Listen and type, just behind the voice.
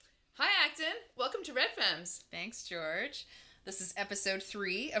welcome to Red Femmes. Thanks, George. This is episode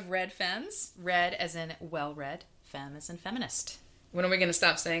 3 of Red Femmes. Red as in well-read, femme as in feminist. When are we going to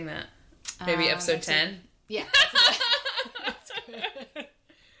stop saying that? Maybe episode 10? Yeah. That's good.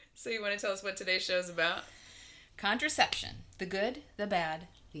 So you want to tell us what today's show is about? Contraception. The good, the bad,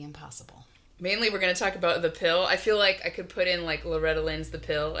 the impossible. Mainly we're going to talk about the pill. I feel like I could put in like Loretta Lynn's The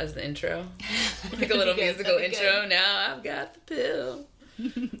Pill as the intro. Like a little musical intro. Good. Now I've got the pill.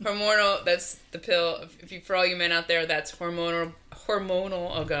 Hormonal, that's the pill. If you, for all you men out there, that's hormonal,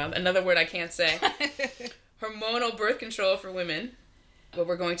 oh God, another word I can't say. Hormonal birth control for women. But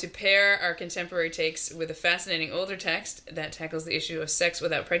we're going to pair our contemporary takes with a fascinating older text that tackles the issue of sex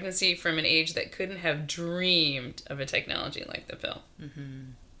without pregnancy from an age that couldn't have dreamed of a technology like the pill.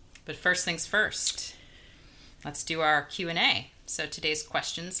 Mm-hmm. But first things first, let's do our Q&A. So today's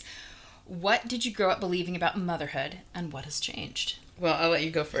questions: what did you grow up believing about motherhood, and what has changed? Well, I'll let you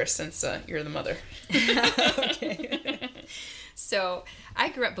go first since you're the mother. Okay. So I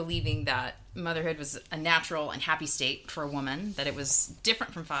grew up believing that motherhood was a natural and happy state for a woman, that it was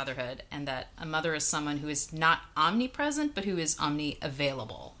different from fatherhood, and that a mother is someone who is not omnipresent, but who is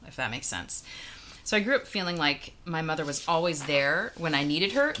omni-available, if that makes sense. So I grew up feeling like my mother was always there when I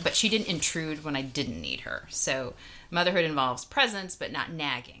needed her, but she didn't intrude when I didn't need her. So motherhood involves presence, but not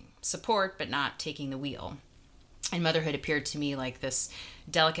nagging, support, but not taking the wheel. And motherhood appeared to me like this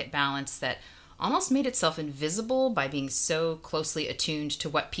delicate balance that almost made itself invisible by being so closely attuned to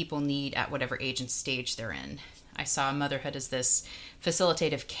what people need at whatever age and stage they're in. I saw motherhood as this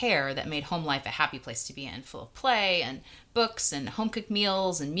facilitative care that made home life a happy place to be in, full of play and books and home-cooked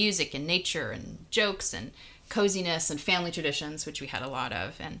meals and music and nature and jokes and coziness and family traditions, which we had a lot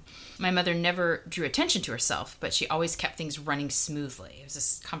of. And my mother never drew attention to herself, but she always kept things running smoothly. It was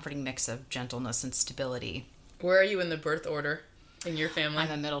this comforting mix of gentleness and stability. Where are you in the birth order in your family?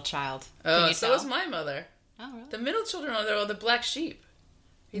 I'm a middle child. Oh, so is my mother. Oh, really? The middle children are the black sheep.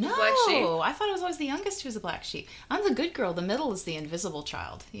 No, black sheep? I thought it was always the youngest who was a black sheep. I'm the good girl. The middle is the invisible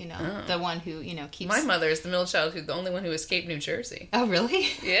child, the one who, keeps... My mother is the middle child, the only one who escaped New Jersey. Oh, really?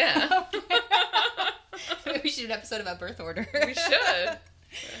 Yeah. We should do an episode about birth order. We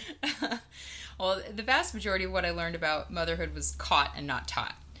should. Well, the vast majority of what I learned about motherhood was caught and not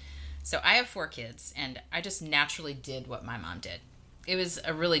taught. So I have 4 kids, and I just naturally did what my mom did. It was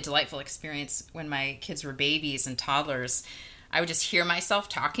a really delightful experience when my kids were babies and toddlers. I would just hear myself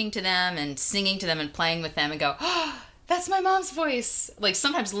talking to them and singing to them and playing with them and go, oh, that's my mom's voice. Like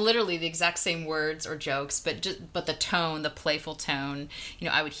sometimes literally the exact same words or jokes, but the tone, the playful tone,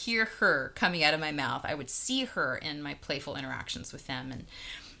 I would hear her coming out of my mouth. I would see her in my playful interactions with them. And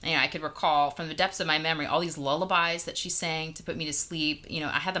I could recall from the depths of my memory all these lullabies that she sang to put me to sleep.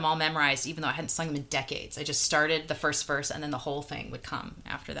 I had them all memorized, even though I hadn't sung them in decades. I just started the first verse, and then the whole thing would come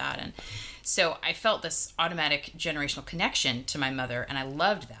after that. And so I felt this automatic generational connection to my mother, and I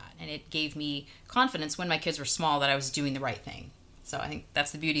loved that. And it gave me confidence when my kids were small that I was doing the right thing. So I think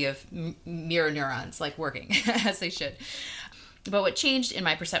that's the beauty of mirror neurons, like working as they should. But what changed in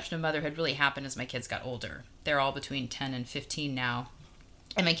my perception of motherhood really happened as my kids got older. They're all between 10 and 15 now.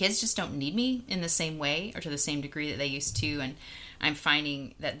 And my kids just don't need me in the same way or to the same degree that they used to. And I'm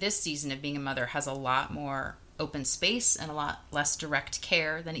finding that this season of being a mother has a lot more open space and a lot less direct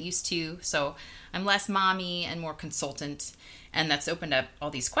care than it used to. So I'm less mommy and more consultant. And that's opened up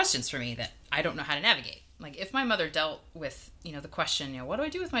all these questions for me that I don't know how to navigate. Like if my mother dealt with, the question, what do I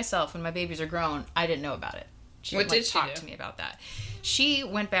do with myself when my babies are grown? I didn't know about it. What did she talk to me about that? She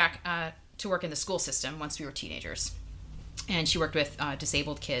went back to work in the school system once we were teenagers. And she worked with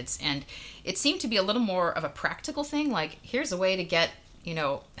disabled kids. And it seemed to be a little more of a practical thing. Like, here's a way to get,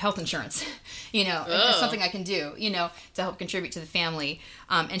 health insurance, it's something I can do, to help contribute to the family.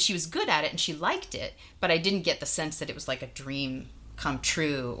 And she was good at it and she liked it. But I didn't get the sense that it was like a dream come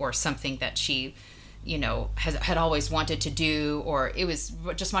true or something that she, had always wanted to do. Or it was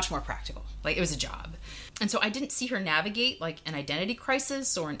just much more practical. Like, it was a job. And so I didn't see her navigate like an identity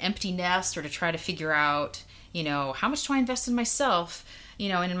crisis or an empty nest or to try to figure out, how much do I invest in myself,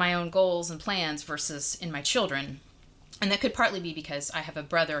 and in my own goals and plans versus in my children. And that could partly be because I have a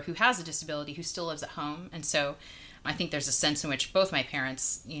brother who has a disability who still lives at home. And so I think there's a sense in which both my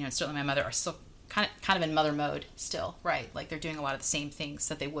parents, and certainly my mother, are still kind of in mother mode still, right? Like they're doing a lot of the same things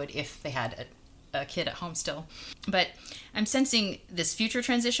that they would if they had a kid at home still. But I'm sensing this future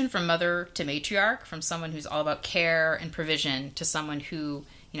transition from mother to matriarch, from someone who's all about care and provision to someone who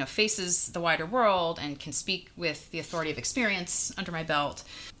faces the wider world and can speak with the authority of experience under my belt.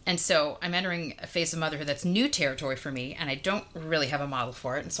 And so I'm entering a phase of motherhood that's new territory for me, and I don't really have a model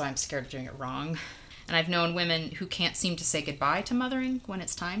for it, and so I'm scared of doing it wrong. And I've known women who can't seem to say goodbye to mothering when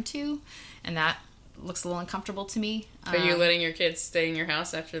it's time to, and that looks a little uncomfortable to me. Are you letting your kids stay in your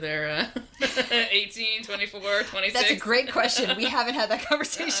house after they're 18, 24, 26? That's a great question. We haven't had that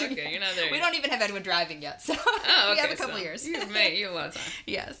conversation okay, yet. You're not there yet. We don't even have anyone driving yet, so okay, we have a couple years. You have a lot of time.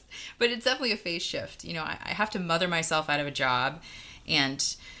 Yes, but it's definitely a phase shift. You know, I have to mother myself out of a job,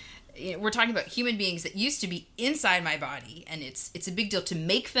 and we're talking about human beings that used to be inside my body, and it's a big deal to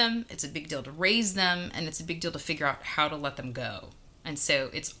make them, it's a big deal to raise them, and it's a big deal to figure out how to let them go. And so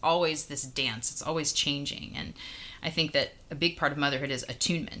it's always this dance. It's always changing. And I think that a big part of motherhood is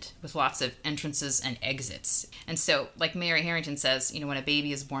attunement with lots of entrances and exits. And so, like Mary Harrington says, you know, when a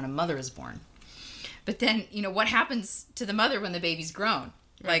baby is born, a mother is born. But then, you know, what happens to the mother when the baby's grown?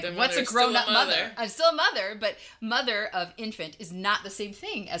 Like, what's a grown-up mother? I'm still a mother, but mother of infant is not the same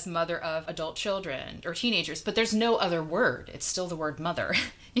thing as mother of adult children or teenagers. But there's no other word. It's still the word mother.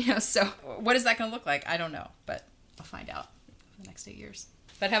 You know, so what is that going to look like? I don't know, but I'll find out the next 8 years.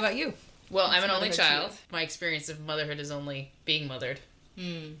 But how about you? Well, I'm an only child. My experience of motherhood is only being mothered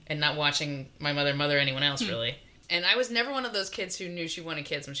and not watching my mother anyone else, really. And I was never one of those kids who knew she wanted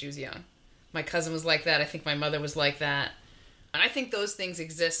kids when she was young. My cousin was like that. I think my mother was like that. And I think those things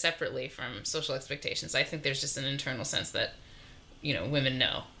exist separately from social expectations. I think there's just an internal sense that, you know, women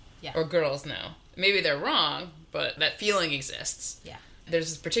know. Yeah. Or girls know. Maybe they're wrong, but that feeling exists. Yeah. There's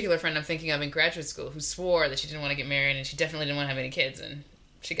this particular friend I'm thinking of in graduate school who swore that she didn't want to get married and she definitely didn't want to have any kids, and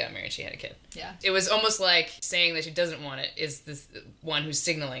she got married, she had a kid. Yeah. It was almost like saying that she doesn't want it is this one who's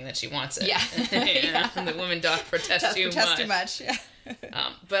signaling that she wants it. Yeah. Yeah. And the woman doth protest too much. Yeah.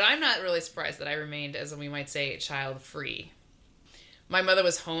 But I'm not really surprised that I remained, as we might say, child-free. My mother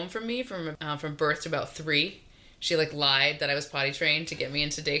was home from me from birth to about 3. She, lied that I was potty trained to get me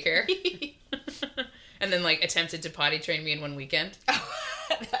into daycare. And then, attempted to potty train me in one weekend. Oh,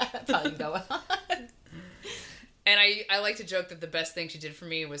 that probably go well. And I like to joke that the best thing she did for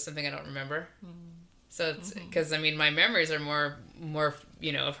me was something I don't remember. So it's because, my memories are more,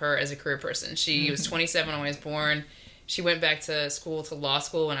 of her as a career person. She was 27 when I was born. She went back to law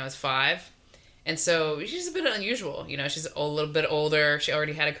school when I was 5. And so she's a bit unusual. She's a little bit older. She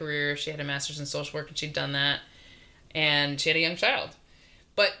already had a career. She had a master's in social work and she'd done that. And she had a young child.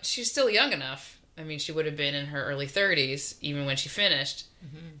 But she's still young enough. She would have been in her early 30s, even when she finished.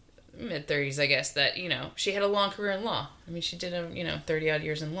 Mid-30s, I guess, that, she had a long career in law. She did, 30-odd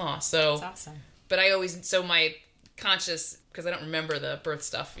years in law. So, that's awesome. But my conscious, because I don't remember the birth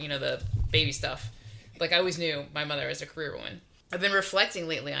stuff, the baby stuff, I always knew my mother as a career woman. I've been reflecting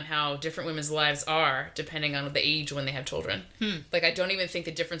lately on how different women's lives are depending on the age when they have children. I don't even think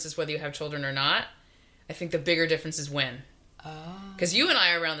the difference is whether you have children or not. I think the bigger difference is when. Because you and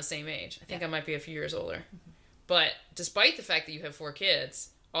I are around the same age. I think I might be a few years older. But despite the fact that you have 4 kids,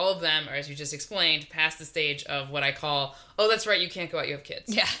 all of them are, as you just explained, past the stage of what I call, oh, that's right, you can't go out, you have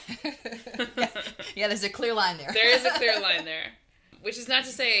kids. Yeah. Yeah, there's a clear line there. There is a clear line there. Which is not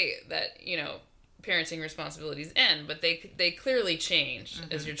to say that, parenting responsibilities end, but they clearly change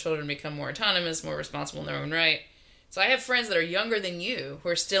as your children become more autonomous, more responsible in their own right. So I have friends that are younger than you who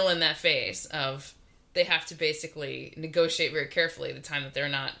are still in that phase of they have to basically negotiate very carefully the time that they're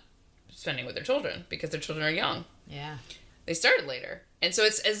not spending with their children because their children are young. Yeah. They started later. And so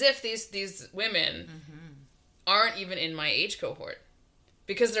it's as if these women aren't even in my age cohort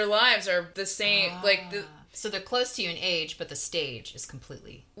because their lives are the same. So they're close to you in age, but the stage is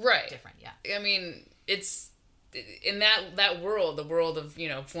completely different. Yeah. It's in that world, the world of,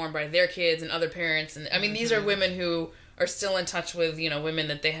 formed by their kids and other parents. And these are women who are still in touch with, women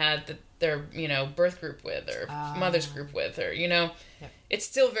that they had their, birth group with or mother's group with or, it's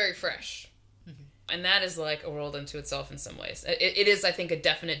still very fresh. And that is a world unto itself in some ways. It is, I think, a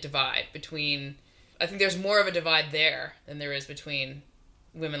definite divide between, I think there's more of a divide there than there is between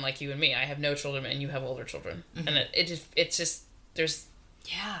women like you and me. I have no children and you have older children. And it's just, there's,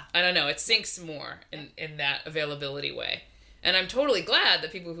 I don't know, it sinks more in that availability way. And I'm totally glad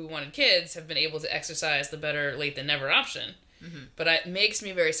that people who wanted kids have been able to exercise the better late than never option. But it makes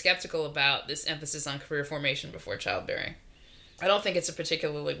me very skeptical about this emphasis on career formation before childbearing. I don't think it's a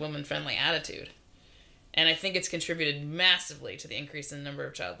particularly woman-friendly attitude. And I think it's contributed massively to the increase in the number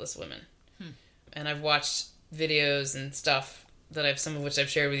of childless women. And I've watched videos and stuff some of which I've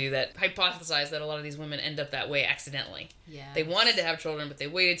shared with you that hypothesize that a lot of these women end up that way accidentally. Yeah. They wanted to have children, but they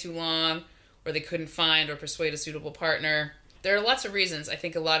waited too long, or they couldn't find or persuade a suitable partner. There are lots of reasons. I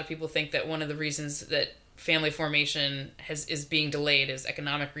think a lot of people think that one of the reasons that family formation is being delayed is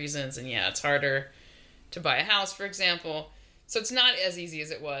economic reasons, and it's harder to buy a house, for example. So it's not as easy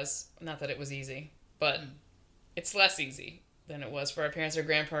as it was. Not that it was easy, but it's less easy than it was for our parents or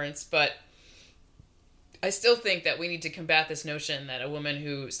grandparents. But I still think that we need to combat this notion that a woman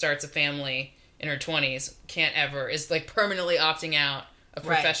who starts a family in her 20s is like permanently opting out of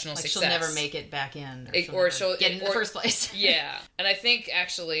professional like success. She'll never make it back in. She'll get in the first place. Yeah. And I think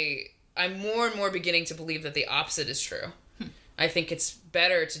actually I'm more and more beginning to believe that the opposite is true. I think it's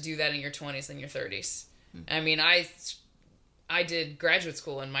better to do that in your 20s than your 30s. I mean, I did graduate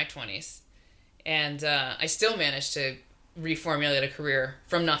school in my 20s, and I still managed to reformulate a career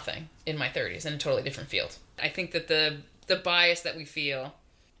from nothing in my 30s in a totally different field. I think that the bias that we feel,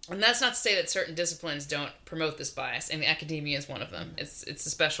 and that's not to say that certain disciplines don't promote this bias, and academia is one of them. It's a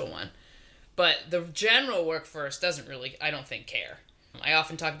special one. But the general workforce doesn't really, I don't think, care. I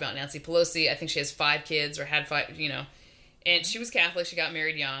often talk about Nancy Pelosi. I think she has 5 kids, or had 5, and she was Catholic. She got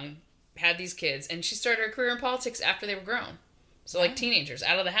married young, had these kids, and she started her career in politics after they were grown. So like teenagers,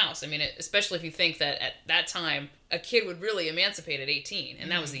 out of the house. I mean, especially if you think that at that time, a kid would really emancipate at 18, and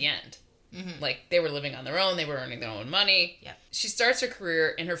that was the end. Like, they were living on their own, they were earning their own money. Yeah. She starts her career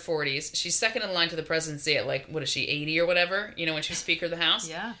in her 40s. She's second in line to the presidency at, like, what is she, 80 or whatever, when she was Speaker of the House?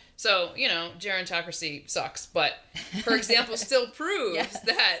 Yeah. So, gerontocracy sucks, but her example still proves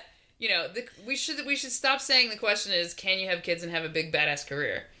that, we should stop saying the question is, can you have kids and have a big badass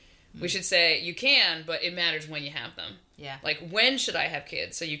career? We should say, you can, but it matters when you have them. Yeah. Like, when should I have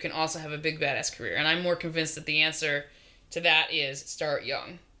kids so you can also have a big badass career? And I'm more convinced that the answer to that is start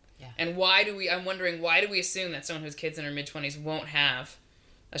young. Yeah. And I'm wondering, why do we assume that someone who's kids in her mid-20s won't have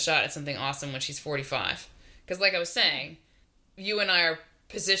a shot at something awesome when she's 45? Because like I was saying, you and I are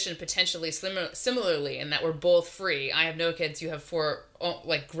positioned potentially similarly in that we're both free. I have no kids, you have 4,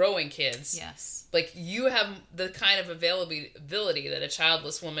 growing kids. Yes. Like, you have the kind of availability that a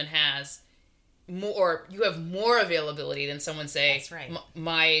childless woman has, or you have more availability than someone, say, that's right.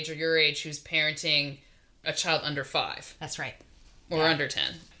 My age or your age, who's parenting a child under 5. That's right. Or under 10.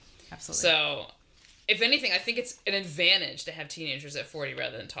 Absolutely. So, if anything, I think it's an advantage to have teenagers at 40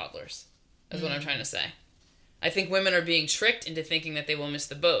 rather than toddlers, is what I'm trying to say. I think women are being tricked into thinking that they will miss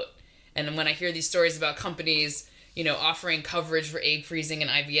the boat. And when I hear these stories about companies, offering coverage for egg freezing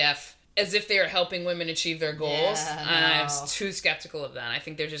and IVF, as if they are helping women achieve their goals, I'm too skeptical of that. I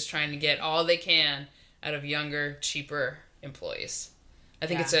think they're just trying to get all they can out of younger, cheaper employees. I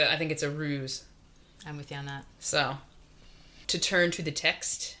think it's a ruse. I'm with you on that. So, to turn to the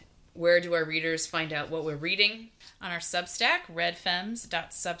text, where do our readers find out what we're reading? On our Substack,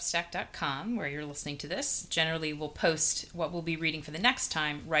 redfems.substack.com, where you're listening to this. Generally, we'll post what we'll be reading for the next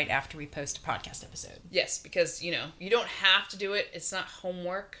time right after we post a podcast episode. Yes, because, you don't have to do it. It's not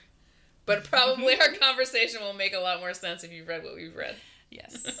homework. But probably our conversation will make a lot more sense if you've read what we've read.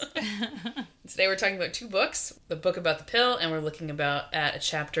 Yes. Today we're talking about 2 books. The book about the pill, and we're looking at a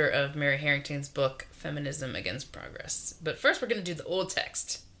chapter of Mary Harrington's book, Feminism Against Progress. But first we're going to do the old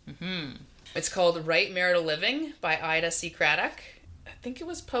text. It's called Right Marital Living by Ida C. Craddock. I think it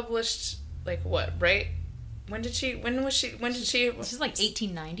was published, right? When did she... This is like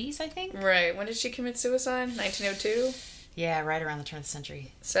 1890s, I think? Right. When did she commit suicide? 1902? Yeah, right around the turn of the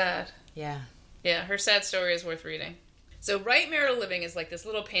century. Sad. Yeah. Yeah, her sad story is worth reading. So Right Marital Living is like this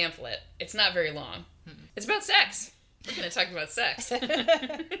little pamphlet. It's not very long. It's about sex. We're going to talk about sex.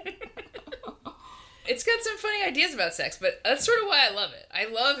 It's got some funny ideas about sex, but that's sort of why I love it. I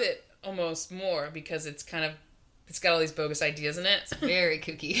love it almost more because it's got all these bogus ideas in it. It's very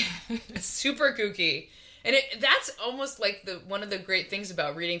kooky. It's super kooky. And that's almost like one of the great things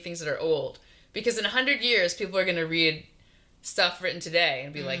about reading things that are old. Because in 100 years, people are going to read stuff written today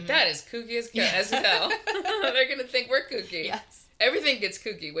and be like, that is kooky as hell. They're going to think we're kooky. Yes. Everything gets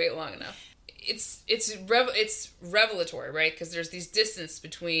kooky. Wait long enough. It's revelatory, right? Because there's these distance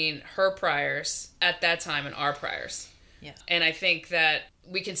between her priors at that time and our priors. Yeah. And I think that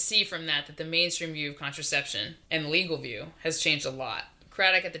we can see from that the mainstream view of contraception and the legal view has changed a lot.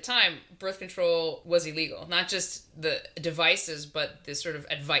 Craddock at the time, birth control was illegal. Not just the devices, but the sort of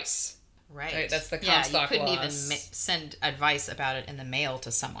advice. Right. That's the Comstock you couldn't laws. even send advice about it in the mail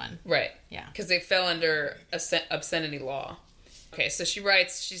to someone. Right. Yeah. Because they fell under obscenity law. Okay, so she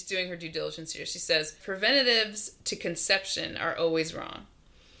writes, she's doing her due diligence here. She says, preventatives to conception are always wrong.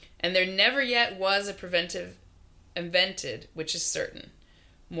 And there never yet was a preventive invented, which is certain.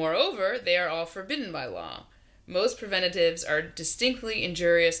 Moreover, they are all forbidden by law. Most preventatives are distinctly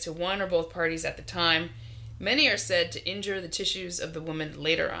injurious to one or both parties at the time. Many are said to injure the tissues of the woman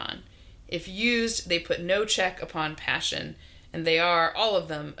later on. If used, they put no check upon passion, and they are, all of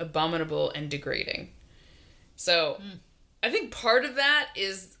them, abominable and degrading. So, I think part of that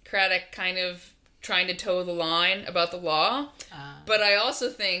is Craddock kind of trying to toe the line about the law, but I also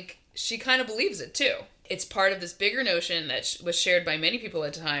think she kind of believes it too. It's part of this bigger notion that was shared by many people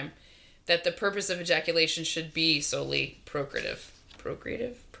at the time, that the purpose of ejaculation should be solely procreative.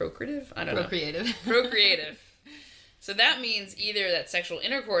 procreative? I don't know. Procreative. So that means either that sexual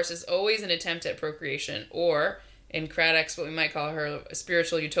intercourse is always an attempt at procreation, or, in Craddock's, what we might call her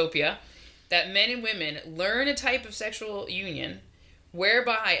spiritual utopia, that men and women learn a type of sexual union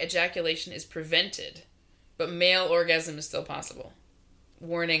whereby ejaculation is prevented, but male orgasm is still possible.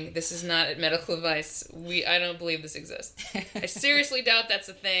 Warning, this is not medical advice. I don't believe this exists. I seriously doubt that's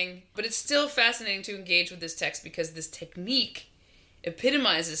a thing, but it's still fascinating to engage with this text because this technique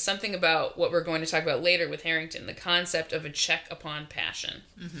epitomizes something about what we're going to talk about later with Harrington, the concept of a check upon passion.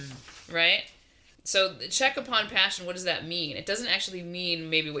 Mm-hmm. Right? So, the check upon passion, what does that mean? It doesn't actually mean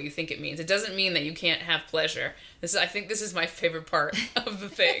maybe what you think it means. It doesn't mean that you can't have pleasure. I think this is my favorite part of the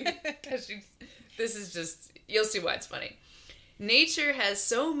thing. This is just, you'll see why it's funny. Nature has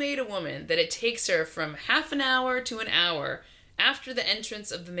so made a woman that it takes her from half an hour to an hour after the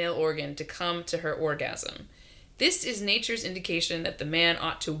entrance of the male organ to come to her orgasm. This is nature's indication that the man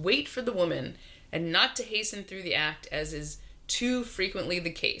ought to wait for the woman and not to hasten through the act, as is too frequently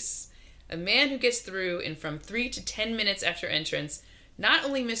the case. A man who gets through in from 3 to 10 minutes after entrance not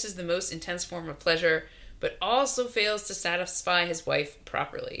only misses the most intense form of pleasure, but also fails to satisfy his wife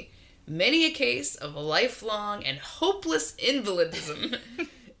properly. Many a case of lifelong and hopeless invalidism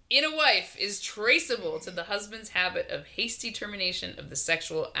in a wife is traceable to the husband's habit of hasty termination of the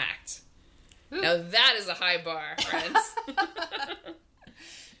sexual act. Ooh. Now that is a high bar, friends.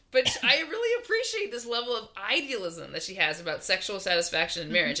 But I really appreciate this level of idealism that she has about sexual satisfaction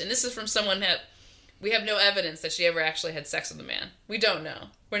in marriage. And this is from someone that we have no evidence that she ever actually had sex with a man. We don't know.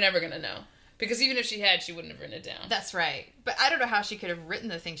 We're never going to know. Because even if she had, she wouldn't have written it down. That's right. But I don't know how she could have written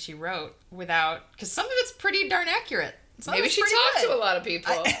the things she wrote without... Because some of it's pretty darn accurate. Maybe she talked to a lot of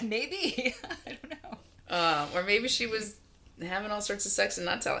people. Maybe. I don't know. Or maybe she was having all sorts of sex and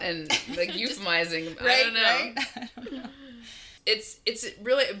not telling... And like euphemizing. Right, I don't know. Right? I don't know. It's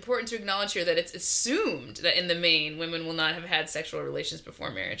really important to acknowledge here that it's assumed that in the main, women will not have had sexual relations before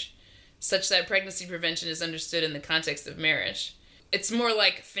marriage, such that pregnancy prevention is understood in the context of marriage. It's more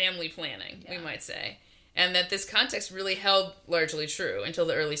like family planning, we might say, and that this context really held largely true until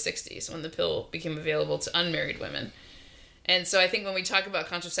the early 60s, when the pill became available to unmarried women. And so I think when we talk about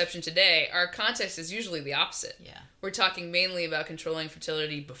contraception today, our context is usually the opposite. Yeah. We're talking mainly about controlling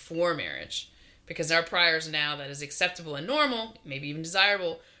fertility before marriage, because our priors now that it's acceptable and normal, maybe even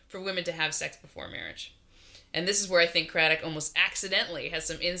desirable, for women to have sex before marriage. And this is where I think Craddock almost accidentally has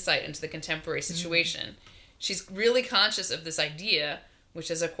some insight into the contemporary situation. Mm-hmm. She's really conscious of this idea, which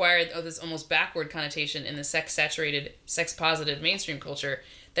has acquired this almost backward connotation in the sex-saturated, sex-positive mainstream culture,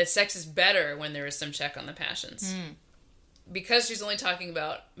 that sex is better when there is some check on the passions. Mm. Because she's only talking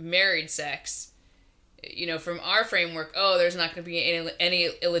about married sex, from our framework, there's not going to be any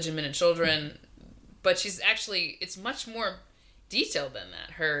illegitimate children. But it's much more detailed than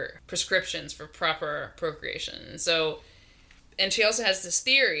that, her prescriptions for proper procreation. And she also has this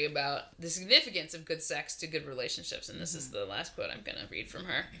theory about the significance of good sex to good relationships. And this is the last quote I'm going to read from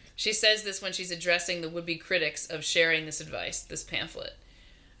her. She says this when she's addressing the would-be critics of sharing this advice, this pamphlet.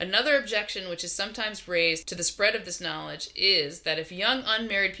 Another objection which is sometimes raised to the spread of this knowledge is that if young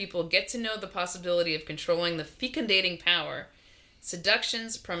unmarried people get to know the possibility of controlling the fecundating power,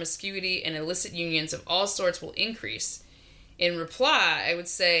 seductions, promiscuity, and illicit unions of all sorts will increase. In reply, I would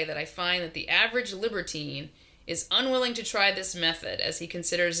say that I find that the average libertine is unwilling to try this method as he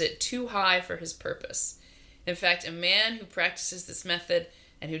considers it too high for his purpose. In fact, a man who practices this method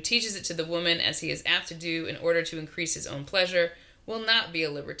and who teaches it to the woman as he is apt to do in order to increase his own pleasure will not be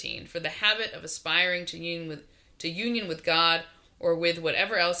a libertine, for the habit of aspiring to union with God or with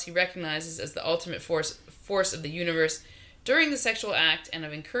whatever else he recognizes as the ultimate force of the universe during the sexual act, and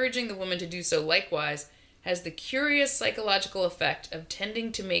of encouraging the woman to do so likewise, has the curious psychological effect of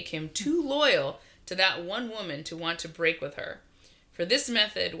tending to make him too loyal to that one woman to want to break with her. For this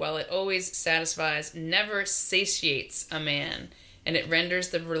method, while it always satisfies, never satiates a man, and it renders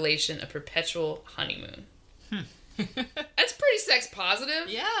the relation a perpetual honeymoon. That's pretty sex positive.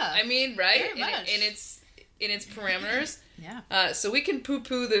 Yeah. I mean, right? Very much. In its parameters. Yeah. So we can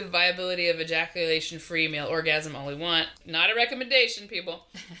poo-poo the viability of ejaculation-free male orgasm all we want. Not a recommendation, people.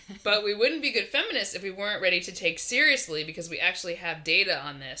 But we wouldn't be good feminists if we weren't ready to take seriously, because we actually have data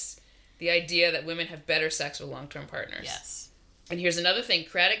on this, the idea that women have better sex with long-term partners. Yes. And here's another thing.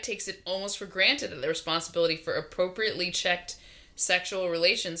 Craddock takes it almost for granted that the responsibility for appropriately checked sexual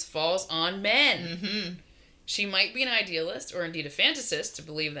relations falls on men. Mm-hmm. She might be an idealist, or indeed a fantasist, to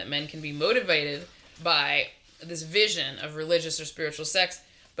believe that men can be motivated by this vision of religious or spiritual sex,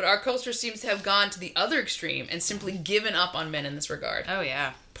 but our culture seems to have gone to the other extreme and simply given up on men in this regard. Oh,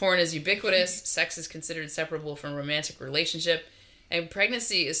 yeah. Porn is ubiquitous, sex is considered separable from a romantic relationship, And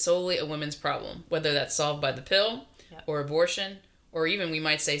pregnancy is solely a women's problem, whether that's solved by the pill or abortion, or even, we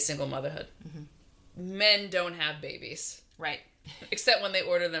might say, single motherhood. Mm-hmm. Men don't have babies. Right. Except when they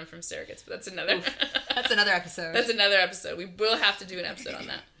order them from surrogates, but that's another... That's another episode. That's another episode. We will have to do an episode on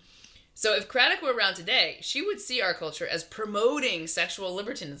that. So if Craddock were around today, she would see our culture as promoting sexual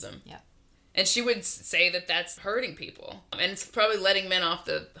libertinism. Yeah. And she would say that that's hurting people. And it's probably letting men off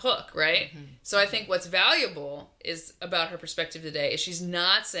the hook, right? Mm-hmm. So I think what's valuable is about her perspective today is she's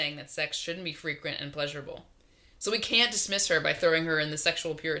not saying that sex shouldn't be frequent and pleasurable. So we can't dismiss her by throwing her in the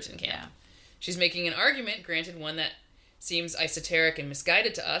sexual Puritan camp. Yeah. She's making an argument, granted one that seems esoteric and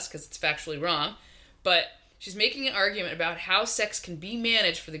misguided to us because it's factually wrong, but she's making an argument about how sex can be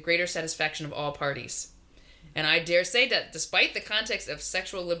managed for the greater satisfaction of all parties. And I dare say that despite the context of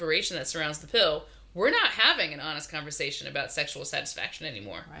sexual liberation that surrounds the pill, we're not having an honest conversation about sexual satisfaction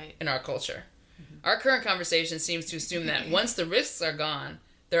anymore in our culture. Mm-hmm. Our current conversation seems to assume that once the risks are gone,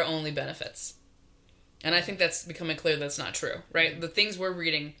 there are only benefits. And I think that's becoming clear that's not true, right? Mm-hmm. The things we're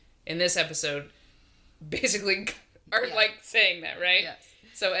reading in this episode basically are like saying that, right? Yes.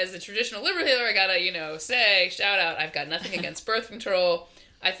 So as the traditional liberal healer, I gotta, shout out, I've got nothing against birth control.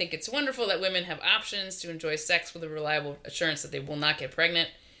 I think it's wonderful that women have options to enjoy sex with a reliable assurance that they will not get pregnant.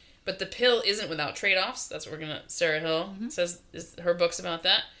 But the pill isn't without trade-offs. That's what Sarah Hill says, is her book's about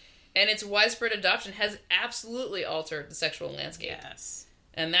that. And its widespread adoption has absolutely altered the sexual landscape. Yes.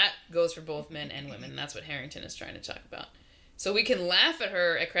 And that goes for both men and women. And that's what Harrington is trying to talk about. So we can laugh at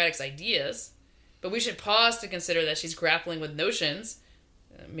her, at Craddock's ideas, but we should pause to consider that she's grappling with notions,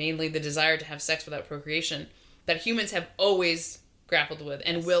 mainly the desire to have sex without procreation, that humans have always grappled with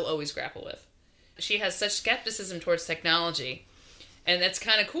and will always grapple with. She has such skepticism towards technology, and that's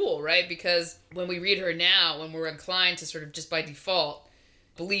kind of cool, right? Because when we read her now, when we're inclined to sort of just by default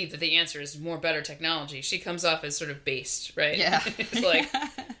believe that the answer is more better technology, she comes off as sort of based, right? Yeah. It's like,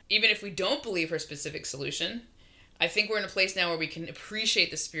 even if we don't believe her specific solution, I think we're in a place now where we can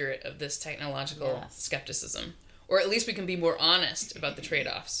appreciate the spirit of this technological skepticism. Or at least we can be more honest about the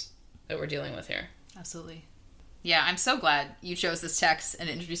trade-offs that we're dealing with here. Absolutely. Yeah, I'm so glad you chose this text and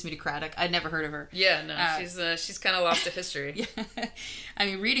introduced me to Craddock. I'd never heard of her. Yeah, no, she's kind of lost to history. Yeah. I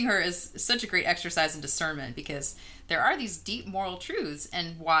mean, reading her is such a great exercise in discernment because there are these deep moral truths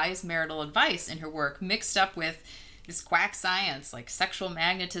and wise marital advice in her work mixed up with this quack science like sexual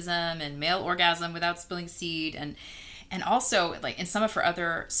magnetism and male orgasm without spilling seed, and also like in some of her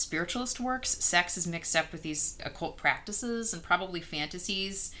other spiritualist works, sex is mixed up with these occult practices and probably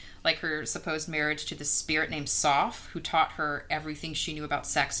fantasies, like her supposed marriage to this spirit named Soph, who taught her everything she knew about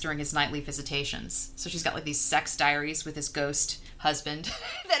sex during his nightly visitations. So she's got like these sex diaries with his ghost husband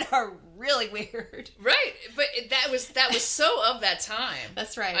that are really weird. Right, but that was so of that time.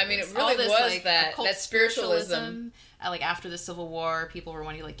 That's right. I mean, it really was like, that spiritualism. Like after the Civil War, people were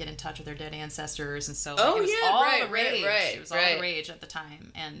wanting to like get in touch with their dead ancestors, and so like, it was all the rage. Right, it was all the rage at the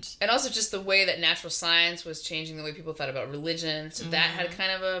time, and also just the way that natural science was changing the way people thought about religion. So that had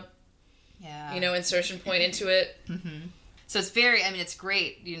kind of a insertion point into it. Mm-hmm. So it's very, I mean, it's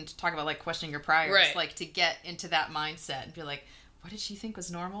great to talk about like questioning your priors, like to get into that mindset and be like, what did she think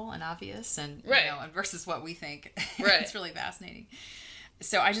was normal and obvious, and and versus what we think. Right. It's really fascinating.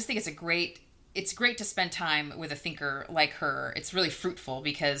 So I just think it's great to spend time with a thinker like her. It's really fruitful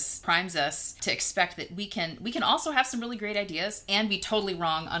because it primes us to expect that we can also have some really great ideas and be totally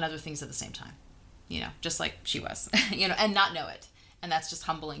wrong on other things at the same time. Just like she was, and not know it. And that's just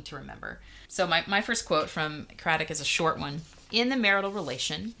humbling to remember. So my first quote from Craddock is a short one. In the marital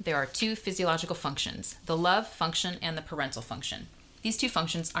relation, there are two physiological functions, the love function and the parental function. These two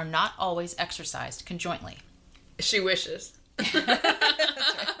functions are not always exercised conjointly. She wishes. That's right.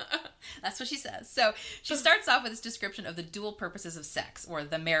 That's what she says. So she starts off with this description of the dual purposes of sex, or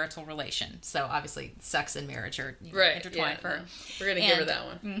the marital relation. So obviously sex and marriage are intertwined for her. No. We're going to give her that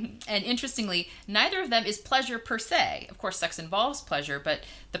one. Mm-hmm. And interestingly, neither of them is pleasure per se. Of course, sex involves pleasure, but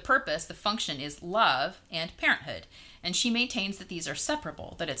the purpose, the function, is love and parenthood. And she maintains that these are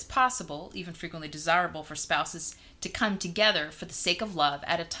separable, that it's possible, even frequently desirable, for spouses to come together for the sake of love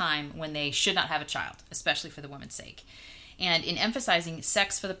at a time when they should not have a child, especially for the woman's sake. And in emphasizing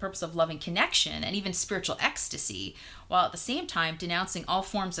sex for the purpose of loving connection and even spiritual ecstasy, while at the same time denouncing all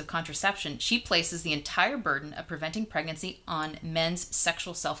forms of contraception, she places the entire burden of preventing pregnancy on men's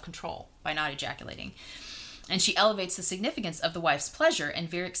sexual self-control by not ejaculating. And she elevates the significance of the wife's pleasure and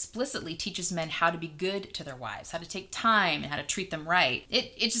very explicitly teaches men how to be good to their wives, how to take time and how to treat them right.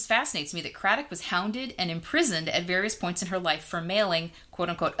 It just fascinates me that Craddock was hounded and imprisoned at various points in her life for mailing,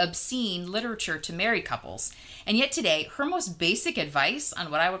 quote-unquote, obscene literature to married couples. And yet today, her most basic advice on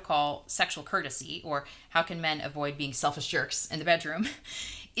what I would call sexual courtesy, or how can men avoid being selfish jerks in the bedroom,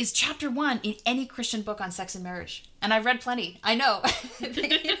 is chapter 1 in any Christian book on sex and marriage. And I've read plenty. I know.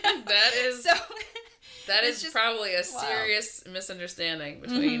 That is just, probably a serious misunderstanding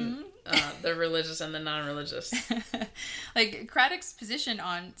between the religious and the non-religious. Like, Craddock's position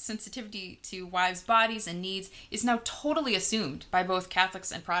on sensitivity to wives' bodies and needs is now totally assumed by both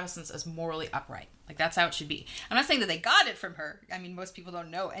Catholics and Protestants as morally upright. Like, that's how it should be. I'm not saying that they got it from her. I mean, most people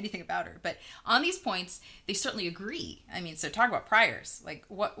don't know anything about her. But on these points, they certainly agree. I mean, so talk about priors. Like,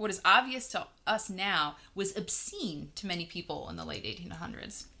 what is obvious to us now was obscene to many people in the late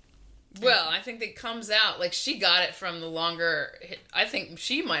 1800s. Well, I think it comes out, like, she got it from the longer, I think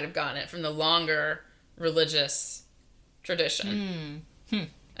she might have gotten it from the longer religious tradition.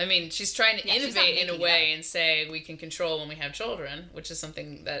 I mean, she's trying to innovate in a way and say we can control when we have children, which is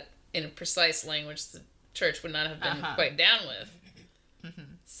something that, in a precise language, the church would not have been quite down with.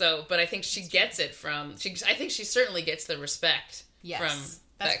 So, but I think she gets it from, I think she certainly gets the respect from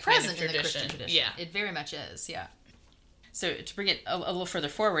that kind of tradition. In the Christian tradition. Yeah. It very much is, yeah. So to bring it a little further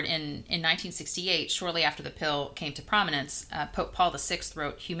forward, in 1968, shortly after the pill came to prominence, Pope Paul VI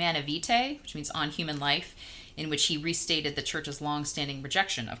wrote Humana Vitae, which means On Human Life, in which he restated the Church's long-standing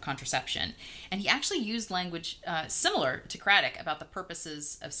rejection of contraception. And he actually used language similar to Craddock about the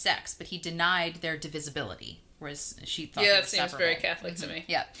purposes of sex, but he denied their divisibility, whereas she thought that seems very Catholic to me.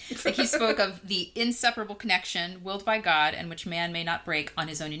 Yeah. Like, he spoke of the inseparable connection willed by God and which man may not break on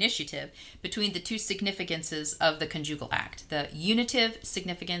his own initiative between the two significances of the conjugal act, the unitive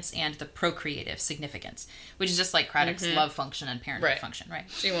significance and the procreative significance, which is just like Craddock's love function and parenthood function, right?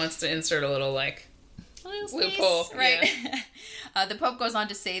 She wants to insert a little, like, loophole, right? Yeah. The Pope goes on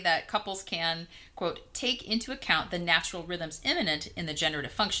to say that couples can, quote, take into account the natural rhythms imminent in the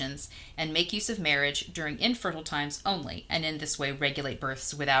generative functions and make use of marriage during infertile times only, and in this way regulate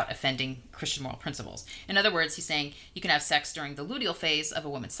births without offending Christian moral principles. In other words, he's saying you can have sex during the luteal phase of a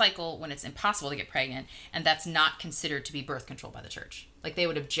woman's cycle when it's impossible to get pregnant, and that's not considered to be birth control by the church. Like, they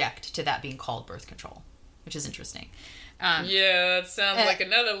would object to that being called birth control, which is interesting. Yeah, that sounds like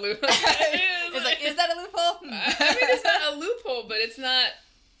another loophole. It's like, is that a loophole? I mean, it's not a loophole, but it's not.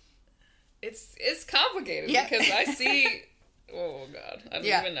 It's complicated because I see. Oh God, I don't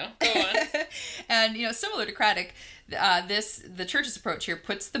even know. Go on. And similar to Craddock, the church's approach here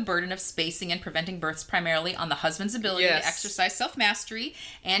puts the burden of spacing and preventing births primarily on the husband's ability to exercise self-mastery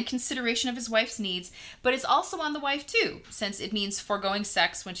and consideration of his wife's needs, but it's also on the wife too, since it means foregoing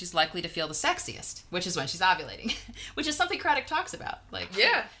sex when she's likely to feel the sexiest, which is when she's ovulating, which is something Craddock talks about. Like,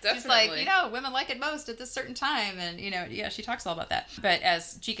 yeah, definitely. She's like, women like it most at this certain time, and she talks all about that. But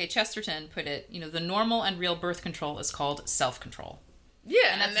as G.K. Chesterton put it, the normal and real birth control is called self-control. Yeah,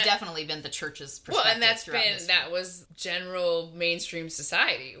 and that's definitely been the church's perspective. Well, and that was general mainstream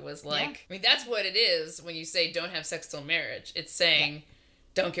society. Was like, I mean, that's what it is when you say don't have sex till marriage. It's saying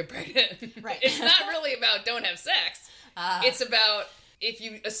don't get pregnant. Right. It's not really about don't have sex. It's about if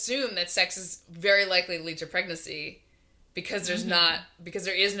you assume that sex is very likely to lead to pregnancy because there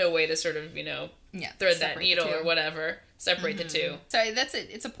is no way to sort of thread that needle or whatever. Separate the two. So that's it.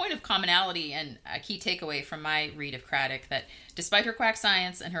 It's a point of commonality and a key takeaway from my read of Craddock that despite her quack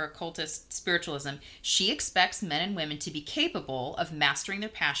science and her occultist spiritualism, she expects men and women to be capable of mastering their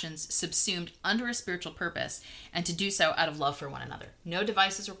passions subsumed under a spiritual purpose and to do so out of love for one another. No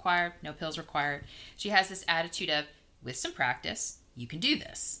devices required, no pills required. She has this attitude of, with some practice, you can do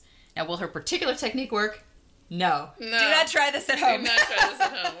this. Now, will her particular technique work? No. Do not try this at home. Do not try this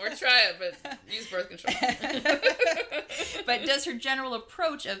at home. Or try it, but use birth control. But does her general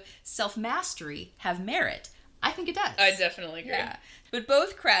approach of self-mastery have merit? I think it does. I definitely agree. Yeah. But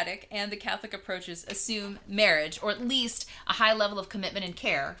both Craddock and the Catholic approaches assume marriage, or at least a high level of commitment and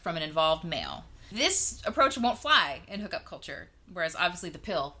care from an involved male. This approach won't fly in hookup culture, whereas obviously the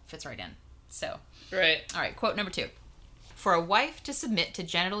pill fits right in. So. Right. All right, quote number 2. For a wife to submit to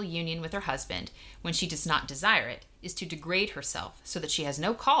genital union with her husband when she does not desire it is to degrade herself so that she has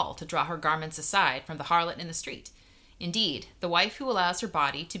no call to draw her garments aside from the harlot in the street. Indeed, the wife who allows her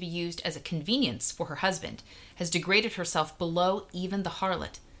body to be used as a convenience for her husband has degraded herself below even the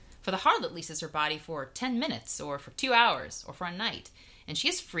harlot. For the harlot leases her body for 10 minutes, or for 2 hours, or for a night, and she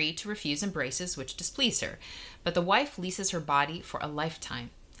is free to refuse embraces which displease her. But the wife leases her body for a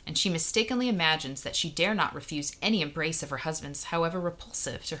lifetime, and she mistakenly imagines that she dare not refuse any embrace of her husband's, however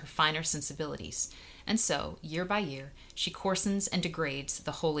repulsive to her finer sensibilities. And so, year by year, she coarsens and degrades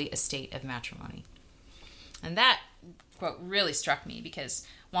the holy estate of matrimony. And that quote really struck me because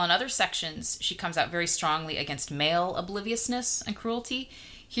while in other sections she comes out very strongly against male obliviousness and cruelty,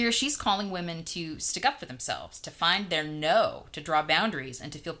 here she's calling women to stick up for themselves, to find their no, to draw boundaries,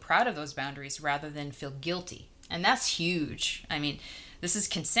 and to feel proud of those boundaries rather than feel guilty. And that's huge. I mean, this is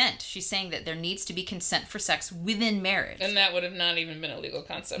consent. She's saying that there needs to be consent for sex within marriage. And that would have not even been a legal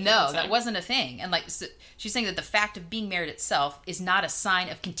concept. No, that wasn't a thing. And so she's saying that the fact of being married itself is not a sign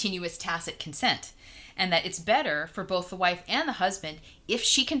of continuous tacit consent. And that it's better for both the wife and the husband if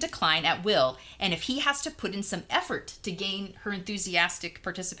she can decline at will and if he has to put in some effort to gain her enthusiastic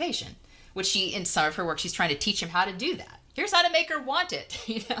participation, which she, in some of her work, she's trying to teach him how to do that. Here's how to make her want it,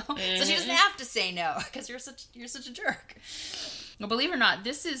 Mm-hmm. So she doesn't have to say no because you're such a jerk. Well, believe it or not,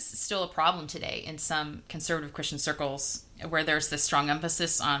 this is still a problem today in some conservative Christian circles where there's this strong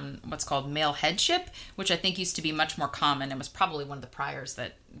emphasis on what's called male headship, which I think used to be much more common and was probably one of the priors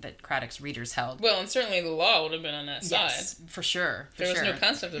that Craddock's readers held. Well, and certainly the law would have been on that side. Yes, for sure. There was no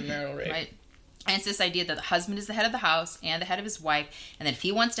concept of marital rape. Right. And it's this idea that the husband is the head of the house and the head of his wife, and that if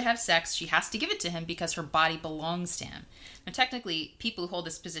he wants to have sex, she has to give it to him because her body belongs to him. Now, technically, people who hold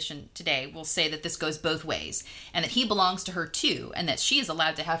this position today will say that this goes both ways, and that he belongs to her too, and that she is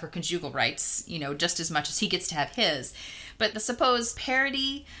allowed to have her conjugal rights, just as much as he gets to have his. But the supposed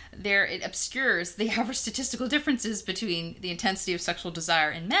parity there, it obscures the average statistical differences between the intensity of sexual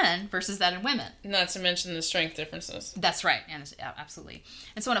desire in men versus that in women. Not to mention the strength differences. That's right, and absolutely.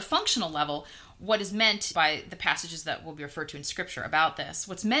 And so on a functional level, what is meant by the passages that will be referred to in Scripture about this,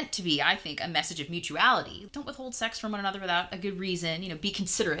 what's meant to be, I think, a message of mutuality. Don't withhold sex from one another without a good reason. Be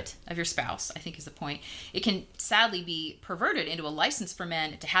considerate of your spouse, I think is the point. It can sadly be perverted into a license for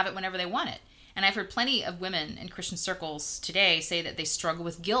men to have it whenever they want it. And I've heard plenty of women in Christian circles today say that they struggle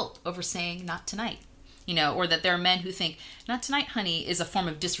with guilt over saying, not tonight. Or that there are men who think, not tonight, honey, is a form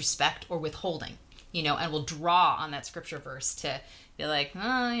of disrespect or withholding, and will draw on that scripture verse to be like,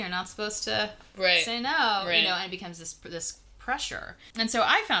 oh, you're not supposed to say no, and it becomes this pressure. And so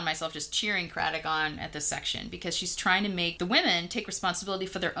I found myself just cheering Craddock on at this section because she's trying to make the women take responsibility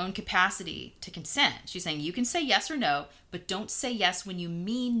for their own capacity to consent. She's saying you can say yes or no, but don't say yes when you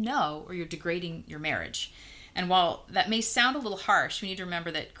mean no or you're degrading your marriage. And while that may sound a little harsh, we need to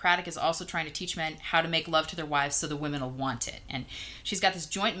remember that Craddock is also trying to teach men how to make love to their wives so the women will want it. And she's got this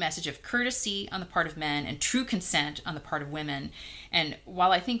joint message of courtesy on the part of men and true consent on the part of women. And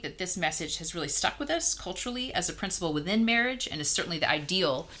while I think that this message has really stuck with us culturally as a principle within marriage and is certainly the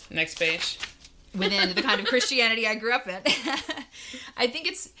ideal. Next page. Within the kind of Christianity I grew up in. I think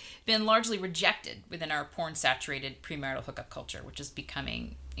it's been largely rejected within our porn-saturated premarital hookup culture, which is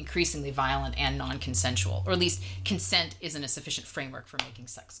becoming increasingly violent and non-consensual, or at least consent isn't a sufficient framework for making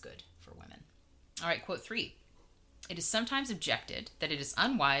sex good for women. All right, quote 3. It is sometimes objected that it is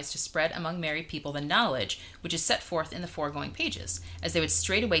unwise to spread among married people the knowledge which is set forth in the foregoing pages, as they would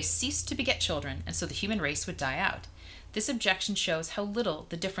straightway cease to beget children, and so the human race would die out. This objection shows how little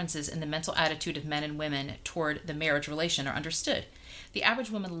the differences in the mental attitude of men and women toward the marriage relation are understood. The average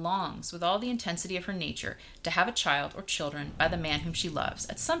woman longs with all the intensity of her nature to have a child or children by the man whom she loves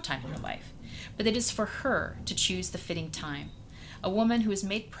at some time in her life, but it is for her to choose the fitting time. A woman who is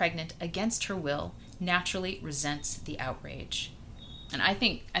made pregnant against her will naturally resents the outrage. And I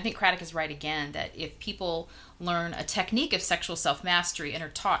think Craddock is right again that if people learn a technique of sexual self-mastery and are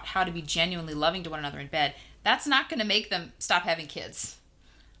taught how to be genuinely loving to one another in bed, that's not going to make them stop having kids.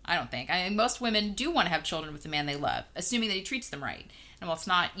 I don't think. I mean, most women do want to have children with the man they love, assuming that he treats them right. And while it's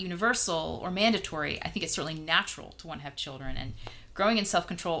not universal or mandatory, I think it's certainly natural to want to have children. And growing in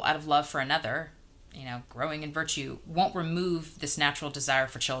self-control out of love for another, growing in virtue, won't remove this natural desire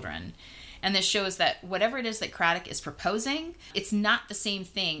for children. And this shows that whatever it is that Craddock is proposing, it's not the same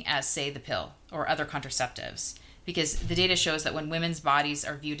thing as, say, the pill or other contraceptives. Because the data shows that when women's bodies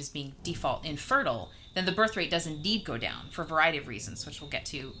are viewed as being default infertile, then the birth rate does indeed go down for a variety of reasons, which we'll get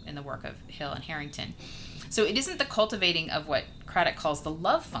to in the work of Hill and Harrington. So it isn't the cultivating of what Craddock calls the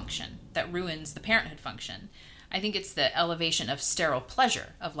love function that ruins the parenthood function. I think it's the elevation of sterile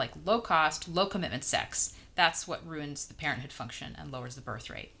pleasure, of low-cost, low-commitment sex. That's what ruins the parenthood function and lowers the birth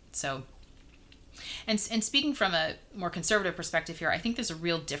rate. So, and speaking from a more conservative perspective here, I think there's a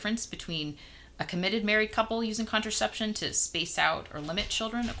real difference between a committed married couple using contraception to space out or limit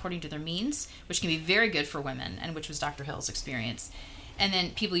children according to their means, which can be very good for women, and which was Dr. Hill's experience, and then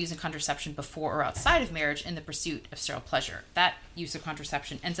people using contraception before or outside of marriage in the pursuit of sterile pleasure. That use of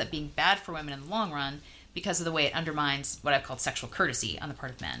contraception ends up being bad for women in the long run because of the way it undermines what I've called sexual courtesy on the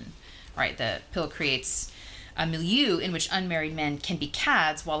part of men. All right, the pill creates a milieu in which unmarried men can be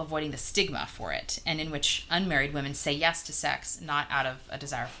cads while avoiding the stigma for it, and in which unmarried women say yes to sex not out of a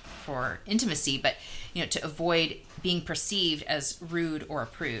desire for intimacy, but to avoid being perceived as rude or a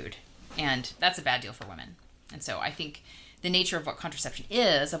prude. And that's a bad deal for women. And so I think the nature of what contraception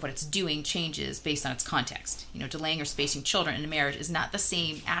is, of what it's doing, changes based on its context. Delaying or spacing children in a marriage is not the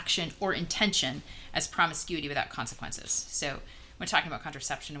same action or intention as promiscuity without consequences. So when talking about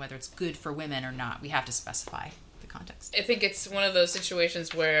contraception, whether it's good for women or not, we have to specify the context. I think it's one of those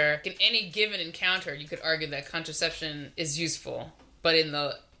situations where in any given encounter, you could argue that contraception is useful, but in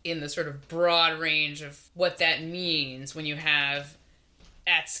the sort of broad range of what that means when you have,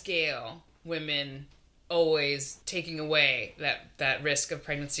 at scale, women always taking away that risk of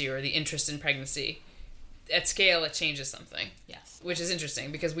pregnancy or the interest in pregnancy. At scale, it changes something. Yes. Which is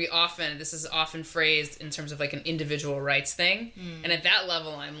interesting because this is often phrased in terms of like an individual rights thing. And at that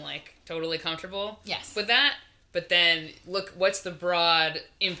level, I'm like totally comfortable with that. But then look, what's the broad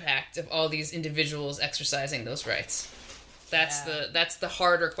impact of all these individuals exercising those rights? That's the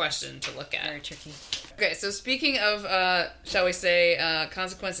harder question to look at. Very tricky. Okay, so speaking of, shall we say,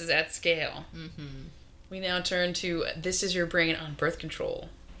 consequences at scale, we now turn to This Is Your Brain on Birth Control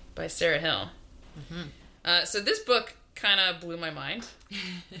by Sarah Hill. So this book kind of blew my mind.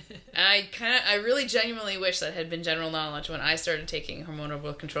 I really genuinely wish that had been general knowledge when I started taking hormonal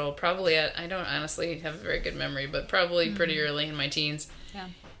birth control. Probably I don't honestly have a very good memory, but probably pretty early in my teens. Yeah.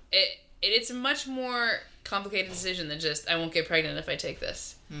 It's a much more complicated decision than just, I won't get pregnant if I take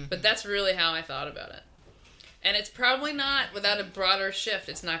this. But that's really how I thought about it. And it's probably not, without a broader shift,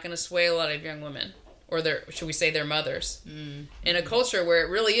 it's not going to sway a lot of young women. Or should we say their mothers. In a culture where it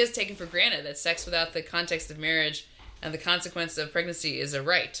really is taken for granted that sex without the context of marriage and the consequence of pregnancy is a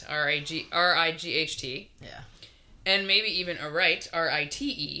right, R-I-G-H-T. Yeah. And maybe even a right,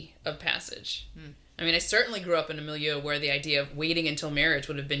 R-I-T-E, of passage. I mean, I certainly grew up in a milieu where the idea of waiting until marriage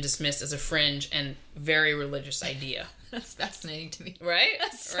would have been dismissed as a fringe and very religious idea. That's fascinating to me. Right?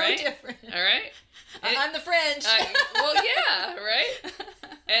 That's so right? different. All right? On the fringe. Well, yeah, right?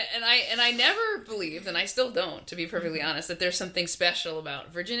 And I never believed, and I still don't, to be perfectly honest, that there's something special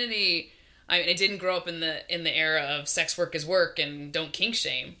about virginity. I mean, I didn't grow up in the era of sex work is work and don't kink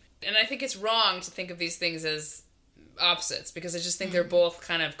shame. And I think it's wrong to think of these things as opposites, because I just think they're both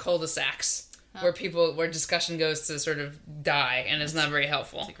kind of cul-de-sacs where discussion goes to sort of die, and it's not very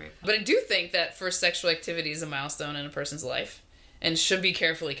helpful. That's a great point. But I do think that first sexual activity is a milestone in a person's life and should be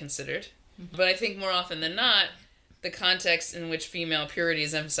carefully considered. But I think more often than not, the context in which female purity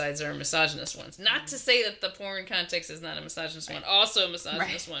is emphasized are misogynist ones. Not to say that the porn context is not a misogynist one, also a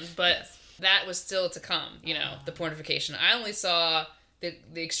misogynist one, but that was still to come, the pornification. I only saw the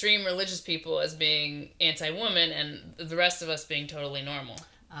extreme religious people as being anti-woman and the rest of us being totally normal.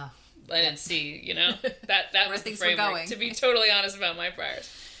 I didn't see, that was the framework, to be totally honest about my priors.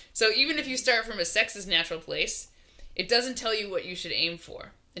 So even if you start from a sexist natural place, it doesn't tell you what you should aim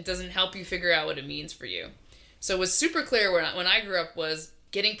for. It doesn't help you figure out what it means for you. So it was super clear when I grew up was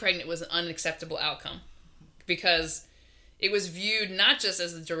getting pregnant was an unacceptable outcome because it was viewed not just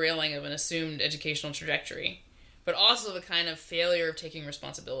as the derailing of an assumed educational trajectory, but also the kind of failure of taking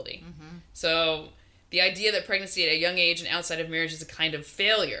responsibility. So the idea that pregnancy at a young age and outside of marriage is a kind of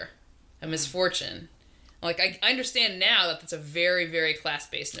failure, a misfortune. Like, I understand now that that's a very, very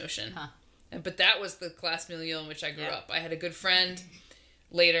class-based notion. But that was the class milieu in which I grew up. I had a good friend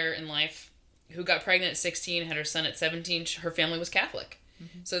later in life who got pregnant at 16, had her son at 17. Her family was Catholic.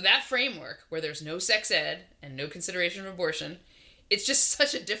 So that framework, where there's no sex ed and no consideration of abortion, it's just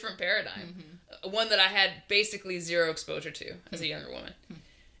such a different paradigm. One that I had basically zero exposure to as a younger woman.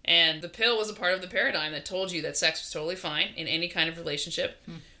 And the pill was a part of the paradigm that told you that sex was totally fine in any kind of relationship,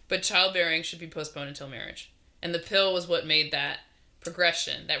 but childbearing should be postponed until marriage. And the pill was what made that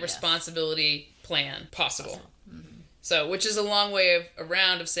progression, that responsibility plan possible. So, which is a long way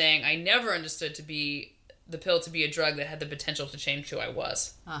around of saying I never understood the pill to be a drug that had the potential to change who I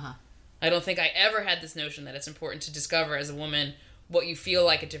was. I don't think I ever had this notion that it's important to discover as a woman what you feel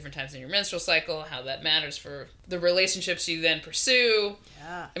like at different times in your menstrual cycle, how that matters for the relationships you then pursue.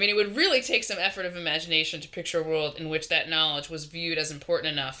 I mean, it would really take some effort of imagination to picture a world in which that knowledge was viewed as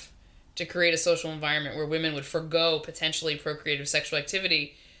important enough to create a social environment where women would forgo potentially procreative sexual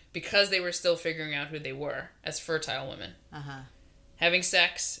activity because they were still figuring out who they were as fertile women. Having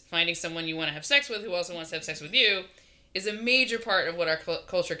sex, finding someone you want to have sex with who also wants to have sex with you, is a major part of what our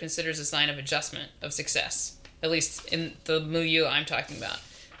culture considers a sign of adjustment, of success. At least in the milieu I'm talking about.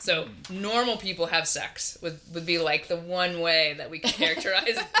 So normal people have sex would be like the one way that we can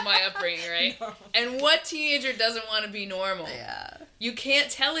characterize my upbringing, right? And what teenager doesn't want to be normal? You can't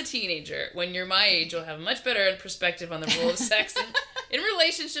tell a teenager, when you're my age, you'll have a much better perspective on the role of sex in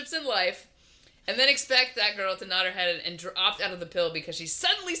relationships in life, and then expect that girl to nod her head and opt out of the pill because she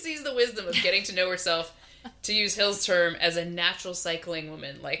suddenly sees the wisdom of getting to know herself, to use Hill's term, as a natural cycling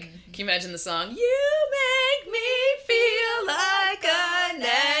woman. Like, can you imagine the song? You make me feel like a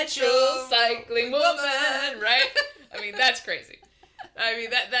natural cycling woman, right? I mean, that's crazy. I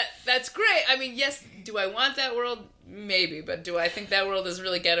mean, that's great. I mean, yes, do I want that world? Maybe, but do I think that world is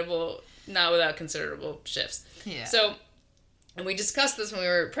really gettable? Not without considerable shifts. Yeah. So, and we discussed this when we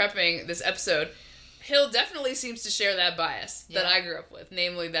were prepping this episode. Hill definitely seems to share that bias that I grew up with,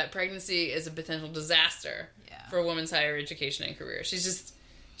 namely that pregnancy is a potential disaster for a woman's higher education and career.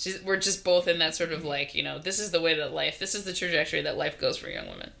 We're just both in that sort of like, you know, this is the way that this is the trajectory that life goes for young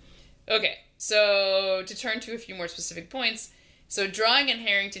women. Okay, so to turn to a few more specific points. So drawing in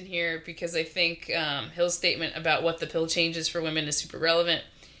Harrington here, because I think Hill's statement about what the pill changes for women is super relevant.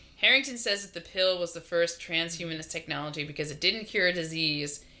 Harrington says that the pill was the first transhumanist technology because it didn't cure a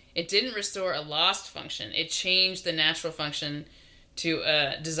disease, it didn't restore a lost function, it changed the natural function to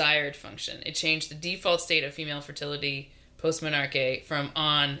a desired function. It changed the default state of female fertility post-menarche from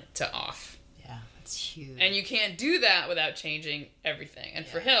on to off. Yeah, that's huge. And you can't do that without changing everything. And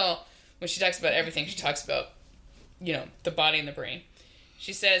for Hill, when she talks about everything, she talks about, you know, the body and the brain.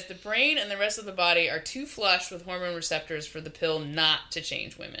 She says, the brain and the rest of the body are too flush with hormone receptors for the pill not to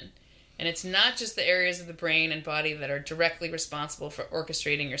change women. And it's not just the areas of the brain and body that are directly responsible for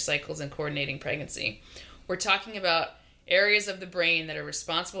orchestrating your cycles and coordinating pregnancy. We're talking about areas of the brain that are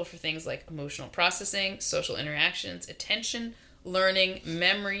responsible for things like emotional processing, social interactions, attention, learning,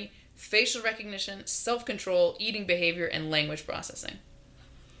 memory, facial recognition, self-control, eating behavior, and language processing.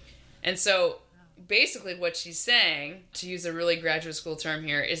 And so basically what she's saying, to use a really graduate school term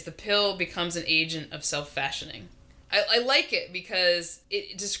here, is the pill becomes an agent of self-fashioning. I like it because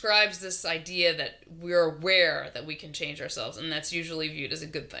it describes this idea that we're aware that we can change ourselves, and that's usually viewed as a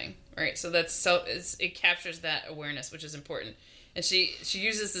good thing, right? So it captures that awareness, which is important. And she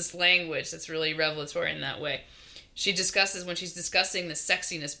uses this language that's really revelatory in that way. She discusses, when she's discussing the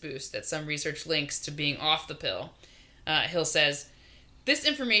sexiness boost that some research links to being off the pill, Hill says, this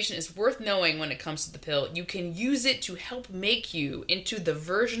information is worth knowing when it comes to the pill. You can use it to help make you into the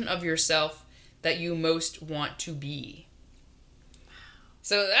version of yourself that you most want to be.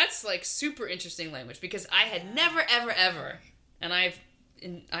 So that's like super interesting language, because I had never, ever, ever, and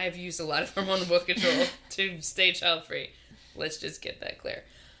I've used a lot of hormonal birth control to stay child-free. Let's just get that clear.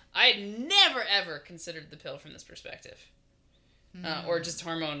 I had never, ever considered the pill from this perspective, or just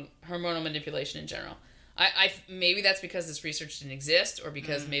hormonal manipulation in general. I maybe that's because this research didn't exist, or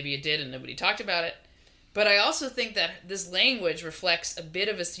because maybe it did and nobody talked about it. But I also think that this language reflects a bit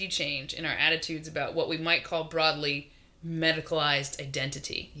of a sea change in our attitudes about what we might call broadly medicalized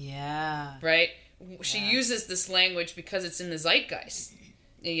identity. Yeah. Right? She uses this language because it's in the zeitgeist.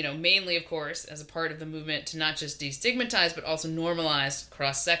 You know, mainly, of course, as a part of the movement to not just destigmatize, but also normalize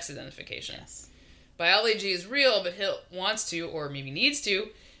cross-sex identification. Yes. Biology is real, but Hill wants to, or maybe needs to,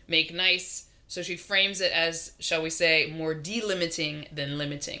 make nice. So she frames it as, shall we say, more delimiting than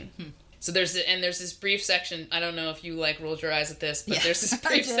limiting. So there's this brief section. I don't know if you rolled your eyes at this, but there's this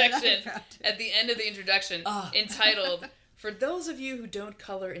brief section at the end of the introduction entitled "For Those of You Who Don't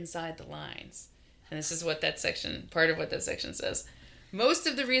Color Inside the Lines," and this is what part of what that section says. Most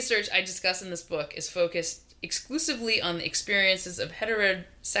of the research I discuss in this book is focused exclusively on the experiences of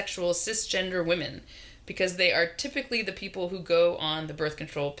heterosexual cisgender women, because they are typically the people who go on the birth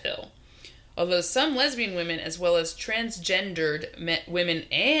control pill. Although some lesbian women, as well as transgendered women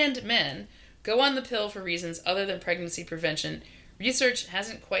and men, go on the pill for reasons other than pregnancy prevention, research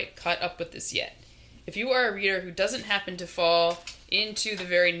hasn't quite caught up with this yet. If you are a reader who doesn't happen to fall into the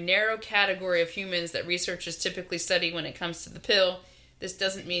very narrow category of humans that researchers typically study when it comes to the pill, this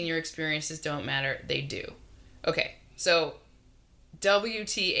doesn't mean your experiences don't matter. They do. Okay, so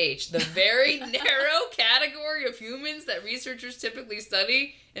WTH, the very narrow category of humans that researchers typically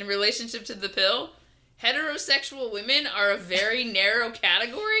study in relationship to the pill, heterosexual women are a very narrow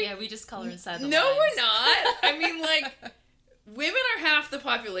category? Yeah, we just color inside the lines. No, we're not. I mean, women are half the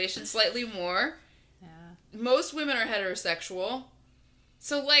population, slightly more. Yeah. Most women are heterosexual.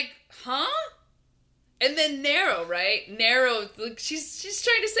 So, huh? And then narrow, right? Narrow. She's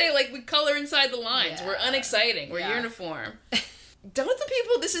trying to say, we color inside the lines. Yeah. We're unexciting. We're uniform. Don't the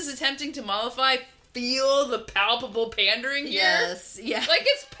people this is attempting to mollify feel the palpable pandering here? Yes, yeah.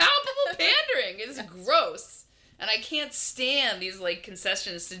 It's palpable pandering. It's gross. And I can't stand these,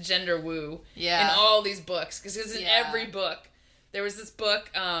 concessions to gender woo in all these books. Because in every book, there was this book,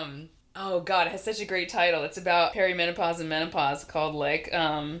 Oh God, it has such a great title. It's about perimenopause and menopause, called like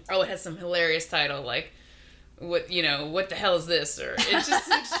it has some hilarious title like what the hell is this? Or it's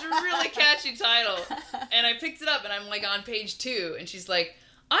a really catchy title. And I picked it up and I'm like on page 2 and she's like,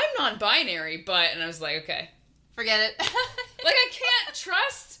 I'm non-binary, but, and I was like, okay. Forget it. Like, I can't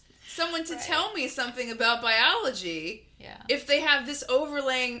trust someone to tell me something about biology if they have this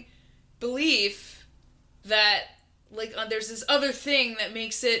overlaying belief that, like, there's this other thing that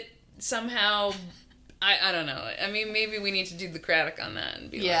makes it somehow... I don't know. I mean, maybe we need to do the Craddock on that and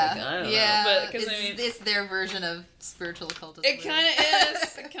be like, I don't know. But, it's their version of spiritual occultism. It kind of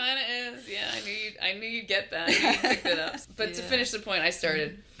is. It kind of is. Yeah, I knew you'd get that. I knew you'd pick that up. But to finish the point I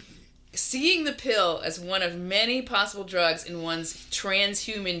started, seeing the pill as one of many possible drugs in one's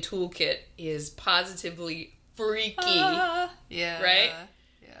transhuman toolkit is positively freaky. Right? Yeah.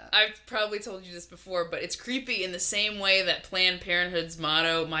 I've probably told you this before, but it's creepy in the same way that Planned Parenthood's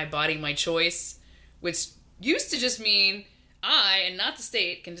motto, "My body, my choice," which used to just mean I, and not the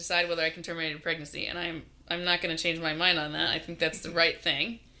state, can decide whether I can terminate a pregnancy, and I'm not going to change my mind on that. I think that's the right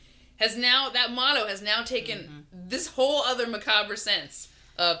thing. That motto has now taken this whole other macabre sense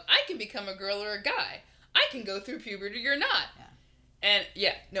of I can become a girl or a guy. I can go through puberty or not.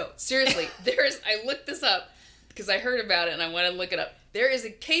 Yeah. And seriously, I looked this up because I heard about it and I wanted to look it up. There is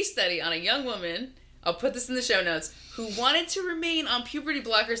a case study on a young woman, I'll put this in the show notes, who wanted to remain on puberty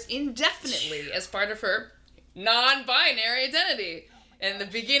blockers indefinitely as part of her non-binary identity. And the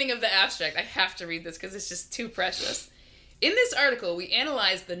beginning of the abstract, I have to read this because it's just too precious. In this article, we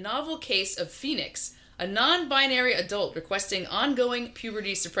analyzed the novel case of Phoenix, a non-binary adult requesting ongoing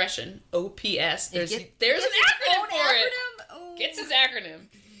puberty suppression, OPS. There's an acronym for it. Oh. Gets its acronym.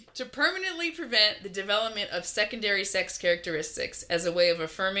 To permanently prevent the development of secondary sex characteristics as a way of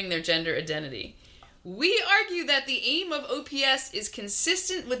affirming their gender identity. We argue that the aim of OPS is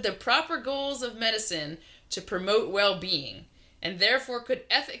consistent with the proper goals of medicine to promote well-being, and therefore could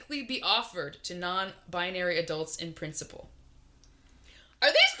ethically be offered to non-binary adults in principle. Are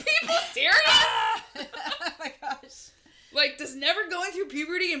these people serious? Oh my gosh. Like, does never going through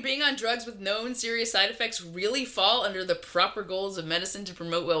puberty and being on drugs with known serious side effects really fall under the proper goals of medicine to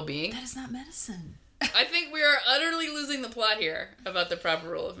promote well-being? That is not medicine. I think we are utterly losing the plot here about the proper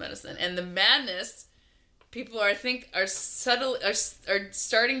role of medicine. And the madness, people are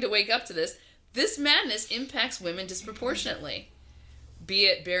starting to wake up to this. This madness impacts women disproportionately. Be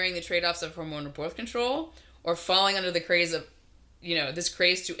it bearing the trade-offs of hormonal birth control or falling under the craze of, this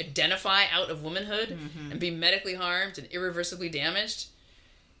craze to identify out of womanhood and be medically harmed and irreversibly damaged.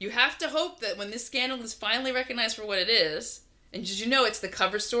 You have to hope that when this scandal is finally recognized for what it is, and did you know it's the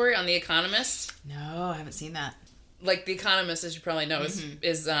cover story on The Economist? No, I haven't seen that. Like, The Economist, as you probably know,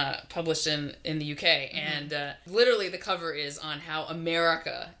 is published in the UK, and literally the cover is on how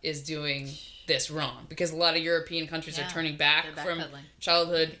America is doing this wrong, because a lot of European countries are turning back from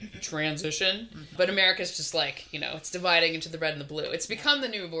childhood transition, but America's just like, it's dividing into the red and the blue. It's become the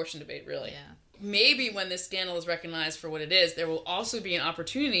new abortion debate, really. Yeah. Maybe when this scandal is recognized for what it is, there will also be an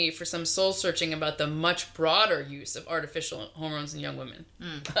opportunity for some soul-searching about the much broader use of artificial hormones in young women.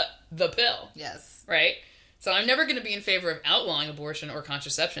 The pill. Yes. Right? So I'm never going to be in favor of outlawing abortion or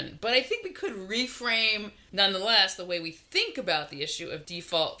contraception, but I think we could reframe, nonetheless, the way we think about the issue of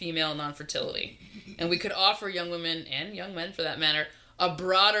default female non-fertility. And we could offer young women, and young men for that matter, a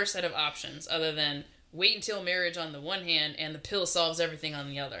broader set of options other than wait until marriage on the one hand and the pill solves everything on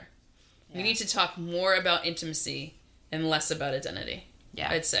the other. Yeah. We need to talk more about intimacy and less about identity. Yeah,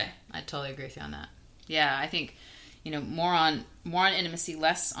 I'd say. I totally agree with you on that. Yeah, I think... more on intimacy,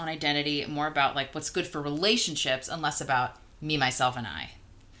 less on identity, more about like what's good for relationships and less about me, myself, and I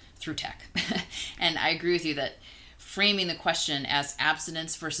through tech. And I agree with you that framing the question as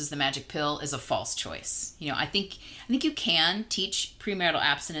abstinence versus the magic pill is a false choice. I think you can teach premarital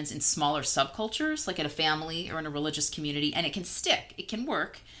abstinence in smaller subcultures, like in a family or in a religious community, and it can stick. It can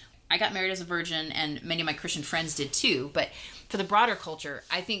work. I got married as a virgin, and many of my Christian friends did too. But for the broader culture,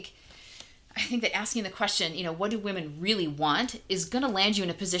 I think that asking the question, what do women really want, is going to land you in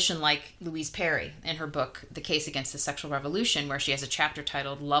a position like Louise Perry in her book, The Case Against the Sexual Revolution, where she has a chapter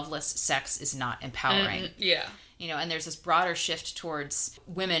titled Loveless Sex is Not Empowering. Yeah. And there's this broader shift towards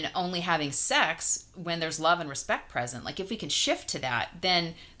women only having sex when there's love and respect present. Like, if we can shift to that,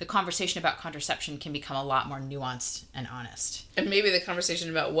 then the conversation about contraception can become a lot more nuanced and honest. And maybe the conversation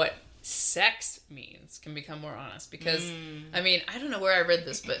about what sex means can become more honest, because I don't know where I read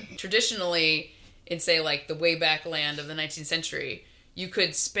this, but traditionally in, say, like the way back land of the 19th century, you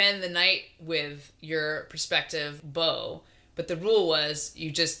could spend the night with your prospective beau, but the rule was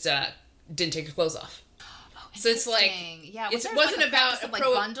you just didn't take your clothes off. Oh So it's like, yeah, it wasn't about like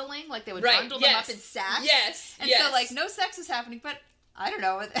bundling, like they would bundle them up in sacks. Yes, and so like no sex is happening, but I don't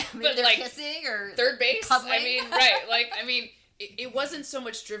know, maybe they're like, kissing or third base. Cuddling. I mean, right? Like, I mean, it wasn't so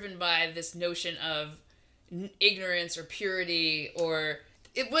much driven by this notion of ignorance or purity, or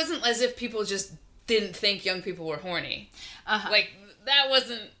it wasn't as if people just didn't think young people were horny. Like, that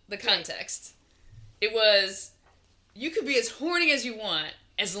wasn't the context. It was, you could be as horny as you want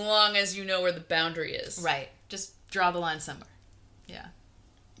as long as you know where the boundary is. Right. Just draw the line somewhere. Yeah.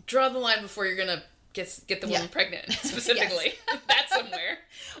 Draw the line before you're gonna get the woman pregnant, specifically. That's somewhere.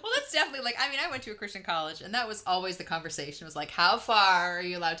 Well, that's definitely, like, I mean, I went to a Christian college, and that was always the conversation, was like, how far are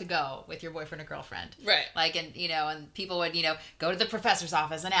you allowed to go with your boyfriend or girlfriend? Right. Like, and, you know, and people would, you know, go to the professor's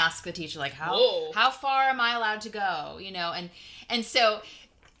office and ask the teacher, like, how far am I allowed to go? You know, and so,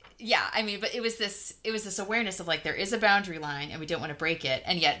 yeah, I mean, but it was this awareness of, like, there is a boundary line, and we don't want to break it,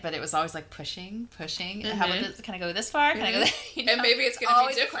 and yet, but it was always, like, pushing, how about this? Can I go this far? Can I go that? You know? And maybe it's going to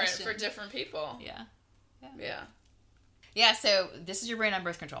be different for different people. Yeah, so this is your brain on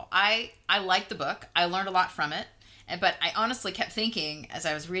birth control. I liked the book. I learned a lot from it. But I honestly kept thinking, as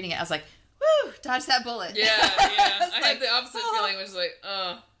I was reading it, I was like, woo, dodge that bullet. Yeah. I had the opposite feeling, which was like,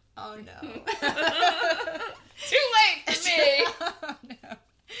 oh no. Too late for me. Oh,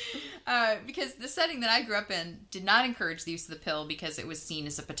 no. Because the setting that I grew up in did not encourage the use of the pill because it was seen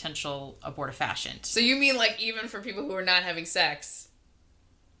as a potential abortifacient. So you mean, like, even for people who are not having sex?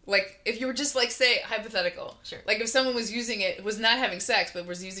 Like, if you were just, like, say, hypothetical. Sure. Like, if someone was using it, was not having sex, but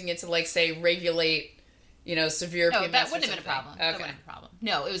was using it to, like, say, regulate, you know, severe PMS. No, that wouldn't have been a problem. Okay. That wouldn't have been a problem.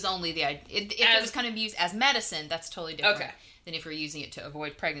 No, it was only the idea. If it was kind of used as medicine, that's totally different than if you're using it to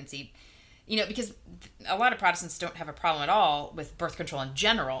avoid pregnancy. You know, because a lot of Protestants don't have a problem at all with birth control in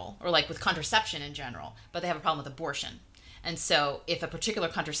general, or, like, with contraception in general, but they have a problem with abortion. And so if a particular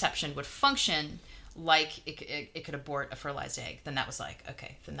contraception would function like it could abort a fertilized egg, then that was like,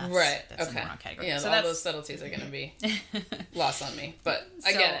 okay, then that's in the wrong category. Yeah, so all those subtleties are going to be lost on me, but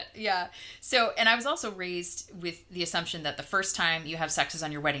I get it. Yeah. So, and I was also raised with the assumption that the first time you have sex is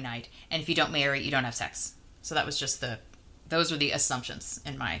on your wedding night, and if you don't marry, you don't have sex. So that was just those were the assumptions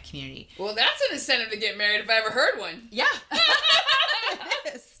in my community. Well, that's an incentive to get married if I ever heard one. Yeah.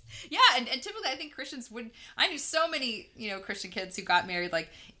 It is. Yeah, and typically I think Christians I knew so many, you know, Christian kids who got married, like,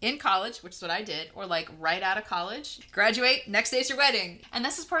 in college, which is what I did, or, like, right out of college, graduate, next day's your wedding. And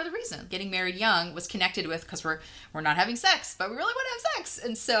this is part of the reason. Getting married young was connected with, because we're not having sex, but we really want to have sex.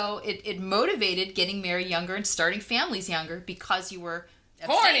 And so it motivated getting married younger and starting families younger because you were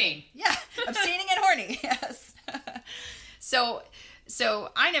horny. Yeah, abstaining and horny, yes. So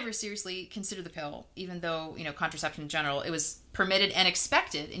I never seriously considered the pill, even though, you know, contraception in general, it was permitted and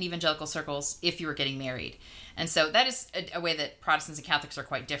expected in evangelical circles if you were getting married. And so that is a way that Protestants and Catholics are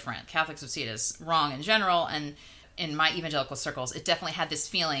quite different. Catholics would see it as wrong in general, and in my evangelical circles, it definitely had this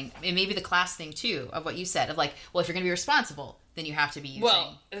feeling, and maybe the class thing too, of what you said, of like, well, if you're going to be responsible, then you have to be using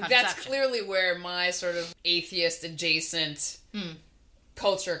contraception. That's clearly where my sort of atheist adjacent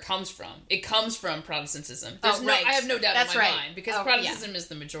culture comes from. It comes from Protestantism. I have no doubt in my mind, because Protestantism is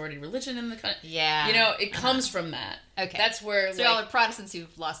the majority religion in the country. Yeah. You know, it comes from that. Okay. That's where, so, like, y'all are Protestants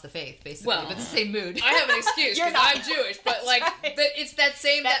who've lost the faith, basically, but the same mood. I have an excuse, because I'm Jewish, but, like, it's that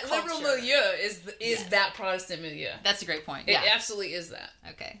same, that liberal milieu is that Protestant milieu. That's a great point. It absolutely is that.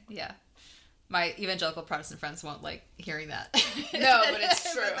 Okay, yeah. My evangelical Protestant friends won't like hearing that. No, but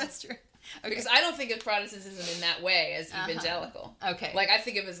it's true. That's true. Okay. Because I don't think of Protestantism in that way as evangelical. Okay. Like, I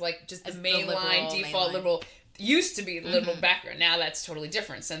think of it as, like, just the mainline, default liberal. Used to be the liberal background. Now that's totally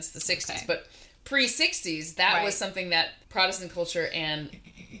different since the 60s. Okay. But pre-60s, that was something that Protestant culture and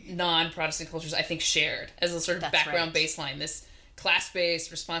non-Protestant cultures, I think, shared as a sort of background baseline. This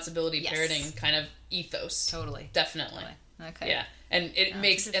class-based, responsibility parroting kind of ethos. Totally. Definitely. Okay. Yeah. And it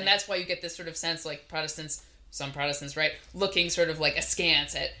makes, and that's why you get this sort of sense, like, some Protestants, right, looking sort of like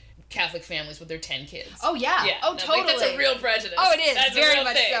askance at Catholic families with their 10 kids. Oh, yeah. Oh, totally. Like, that's a real prejudice. Oh, it is. That's very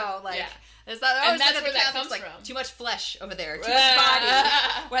much so. Like, and that's where that comes from. Too much flesh over there. Too much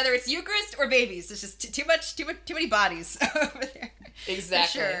body. Whether it's Eucharist or babies. It's just too many bodies over there.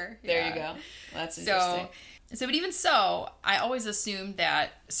 Exactly. For sure. There you go. That's interesting. So, but even so, I always assumed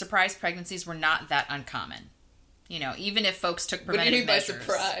that surprise pregnancies were not that uncommon. You know, even if folks took preventative measures. What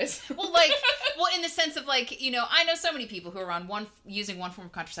do you mean by surprise? Well, in the sense of, like, you know, I know so many people who are on using one form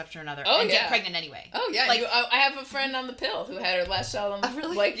of contraception or another and get pregnant anyway. Oh, yeah. Like, I have a friend on the pill who had her last child on the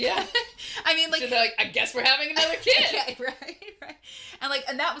really? Like, yeah. I mean, like... She's like, I guess we're having another kid. Yeah, right.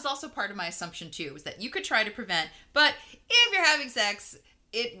 And that was also part of my assumption, too, was that you could try to prevent, but if you're having sex,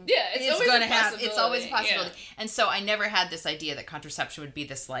 it's going to have, it's always a possibility. Yeah. And so I never had this idea that contraception would be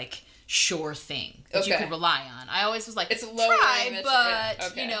this like sure thing that you could rely on. I always was like, it's always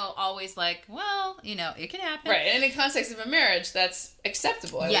like, well, it can happen. Right. And in the context of a marriage, that's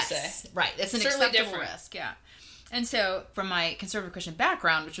acceptable, I would say. Right. It's an acceptable risk. Yeah. And so from my conservative Christian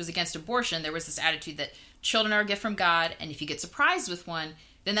background, which was against abortion, there was this attitude that children are a gift from God. And if you get surprised with one,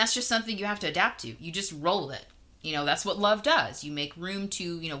 then that's just something you have to adapt to. You just roll with it. That's what love does. You make room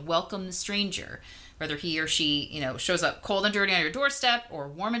to, welcome the stranger, whether he or she, shows up cold and dirty on your doorstep or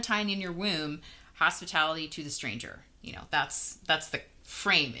warm and tiny in your womb. Hospitality to the stranger. That's the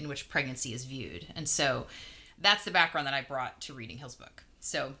frame in which pregnancy is viewed. And so that's the background that I brought to reading Hill's book.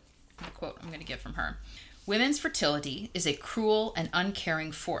 So the quote I'm going to give from her. Women's fertility is a cruel and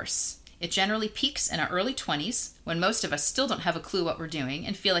uncaring force. It generally peaks in our early 20s, when most of us still don't have a clue what we're doing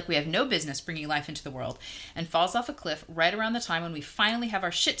and feel like we have no business bringing life into the world, and falls off a cliff right around the time when we finally have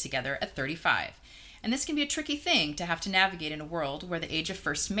our shit together at 35. And this can be a tricky thing to have to navigate in a world where the age of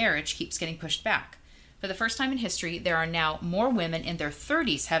first marriage keeps getting pushed back. For the first time in history, there are now more women in their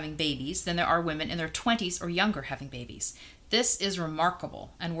 30s having babies than there are women in their 20s or younger having babies. This is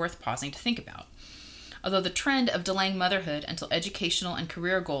remarkable and worth pausing to think about. Although the trend of delaying motherhood until educational and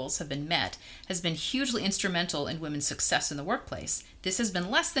career goals have been met has been hugely instrumental in women's success in the workplace, this has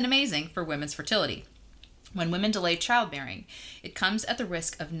been less than amazing for women's fertility. When women delay childbearing, it comes at the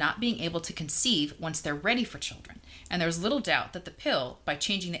risk of not being able to conceive once they're ready for children, and there's little doubt that the pill, by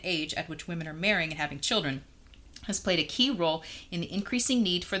changing the age at which women are marrying and having children, has played a key role in the increasing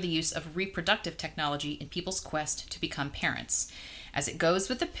need for the use of reproductive technology in people's quest to become parents. As it goes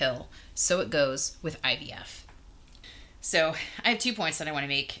with the pill, so it goes with IVF. So I have 2 points that I want to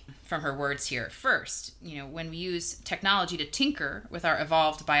make from her words here. First, when we use technology to tinker with our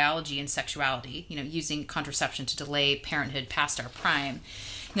evolved biology and sexuality, using contraception to delay parenthood past our prime,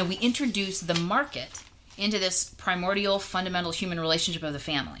 we introduce the market into this primordial, fundamental human relationship of the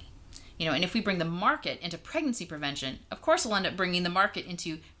family. And if we bring the market into pregnancy prevention, of course we'll end up bringing the market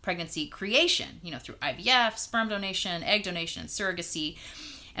into pregnancy creation, through IVF, sperm donation, egg donation, surrogacy.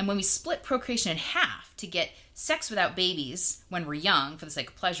 And when we split procreation in half to get sex without babies when we're young for the sake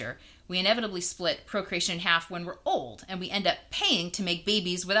of pleasure, we inevitably split procreation in half when we're old, and we end up paying to make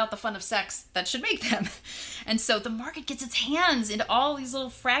babies without the fun of sex that should make them. And so the market gets its hands into all these little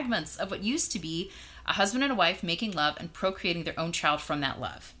fragments of what used to be a husband and a wife making love and procreating their own child from that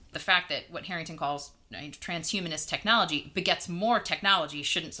love. The fact that what Harrington calls transhumanist technology begets more technology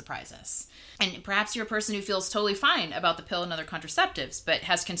shouldn't surprise us. And perhaps you're a person who feels totally fine about the pill and other contraceptives, but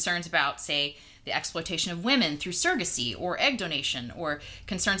has concerns about, say, the exploitation of women through surrogacy or egg donation, or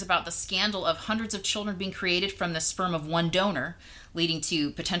concerns about the scandal of hundreds of children being created from the sperm of one donor, leading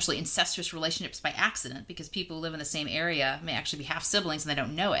to potentially incestuous relationships by accident because people who live in the same area may actually be half siblings and they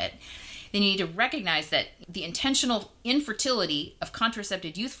don't know it. Then you need to recognize that the intentional infertility of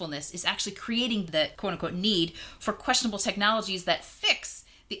contraceptive youthfulness is actually creating the quote-unquote need for questionable technologies that fix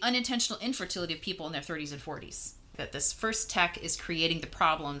the unintentional infertility of people in their 30s and 40s. That this first tech is creating the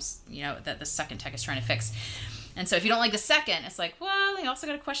problems, that the second tech is trying to fix. And so if you don't like the second, it's like, well, you also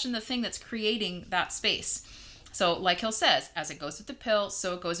got to question the thing that's creating that space. So like Hill says, as it goes with the pill,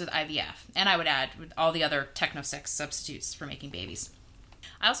 so it goes with IVF. And I would add with all the other techno-sex substitutes for making babies.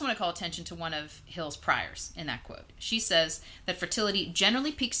 I also want to call attention to one of Hill's priors in that quote. She says that fertility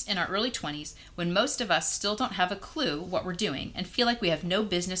generally peaks in our early 20s when most of us still don't have a clue what we're doing and feel like we have no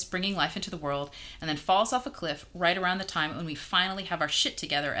business bringing life into the world, and then falls off a cliff right around the time when we finally have our shit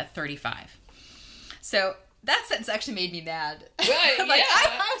together at 35. So that sentence actually made me mad. Right,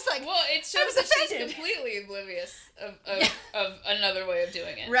 I was like, well, it shows that she's completely oblivious of another way of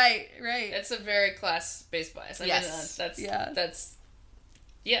doing it. Right. It's a very class-based bias. I mean, that's the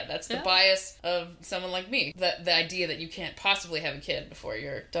Yeah. bias of someone like me. The idea that you can't possibly have a kid before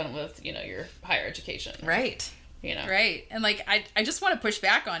you're done with, your higher education. Right. Right. And I just want to push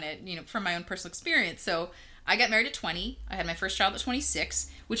back on it, from my own personal experience. So I got married at 20. I had my first child at 26,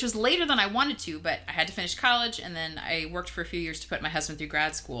 which was later than I wanted to, but I had to finish college, and then I worked for a few years to put my husband through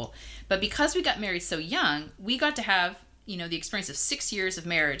grad school. But because we got married so young, we got to have, the experience of 6 years of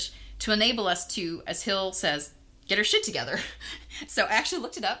marriage to enable us to, as Hill says, get our shit together. So I actually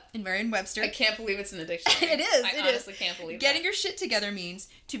looked it up in Merriam-Webster. I can't believe it's in the dictionary. It is. I honestly can't believe Getting your shit together means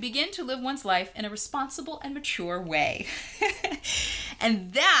to begin to live one's life in a responsible and mature way.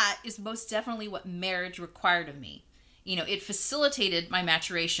 And that is most definitely what marriage required of me. It facilitated my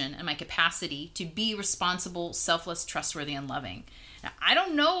maturation and my capacity to be responsible, selfless, trustworthy, and loving. Now, I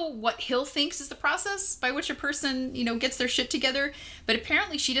don't know what Hill thinks is the process by which a person, gets their shit together, but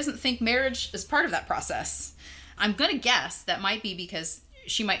apparently she doesn't think marriage is part of that process. I'm going to guess that might be because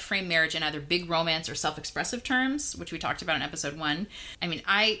she might frame marriage in either big romance or self-expressive terms, which we talked about in episode 1. I mean,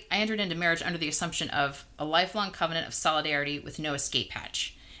 I entered into marriage under the assumption of a lifelong covenant of solidarity with no escape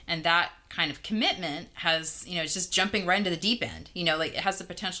hatch. And that kind of commitment has, it's just jumping right into the deep end. Like, it has the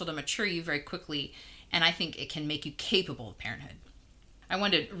potential to mature you very quickly, and I think it can make you capable of parenthood. I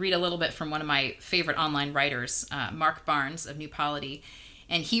wanted to read a little bit from one of my favorite online writers, Mark Barnes of New Polity,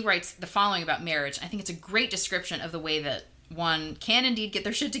 and he writes the following about marriage. I think it's a great description of the way that one can indeed get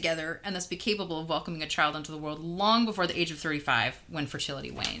their shit together and thus be capable of welcoming a child into the world long before the age of 35 when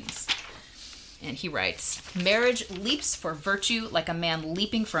fertility wanes. And he writes, "Marriage leaps for virtue like a man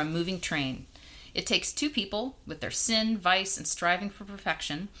leaping for a moving train. It takes two people with their sin, vice, and striving for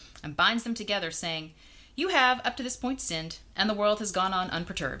perfection and binds them together, saying, 'You have up to this point sinned, and the world has gone on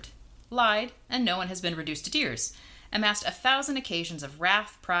unperturbed, lied, and no one has been reduced to tears, amassed 1,000 occasions of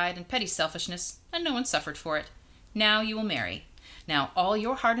wrath, pride, and petty selfishness, and no one suffered for it. Now you will marry. Now all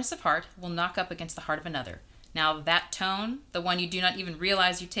your hardness of heart will knock up against the heart of another. Now that tone, the one you do not even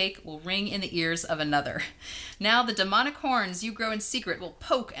realize you take, will ring in the ears of another. Now the demonic horns you grow in secret will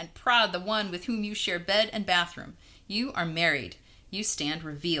poke and prod the one with whom you share bed and bathroom. You are married. You stand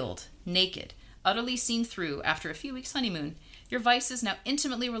revealed, naked, utterly seen through after a few weeks' honeymoon. Your vices now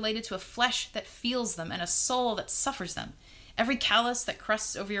intimately related to a flesh that feels them and a soul that suffers them. Every callus that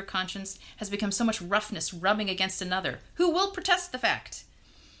crusts over your conscience has become so much roughness rubbing against another. Who will protest the fact?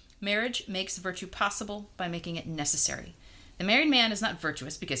 Marriage makes virtue possible by making it necessary. The married man is not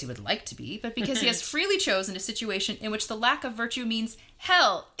virtuous because he would like to be, but because he has freely chosen a situation in which the lack of virtue means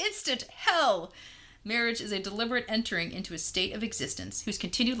hell, instant hell. Marriage is a deliberate entering into a state of existence whose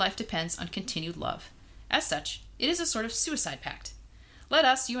continued life depends on continued love. As such, it is a sort of suicide pact. Let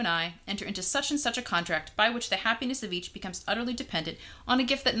us, you and I, enter into such and such a contract by which the happiness of each becomes utterly dependent on a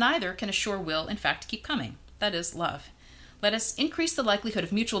gift that neither can assure will, in fact, keep coming. That is, love. Let us increase the likelihood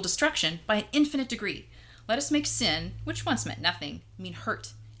of mutual destruction by an infinite degree. Let us make sin, which once meant nothing, mean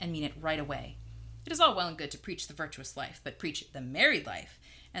hurt, and mean it right away. It is all well and good to preach the virtuous life, but preach the married life,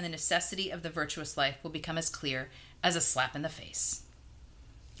 and the necessity of the virtuous life will become as clear as a slap in the face."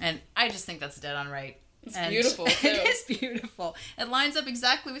 And I just think that's dead on right. It's beautiful, too. It is beautiful. It lines up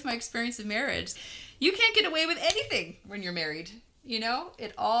exactly with my experience of marriage. You can't get away with anything when you're married.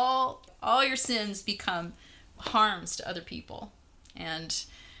 It all your sins become harms to other people. And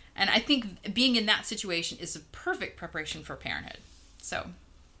I think being in that situation is a perfect preparation for parenthood. So,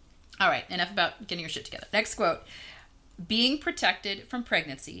 all right, enough about getting your shit together. Next quote. "Being protected from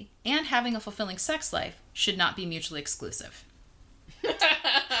pregnancy and having a fulfilling sex life should not be mutually exclusive."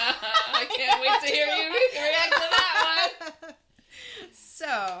 I can't wait to hear you react to that one.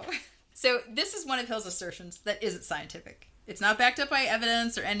 So this is one of Hill's assertions that isn't scientific. It's not backed up by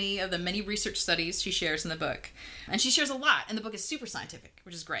evidence or any of the many research studies she shares in the book. And she shares a lot, and the book is super scientific,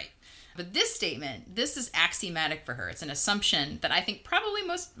 which is great. But this statement, this is axiomatic for her. It's an assumption that I think probably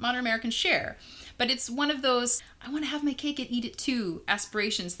most modern Americans share. But it's one of those, I want to have my cake and eat it too,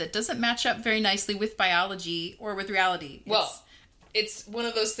 aspirations that doesn't match up very nicely with biology or with reality. Well, it's one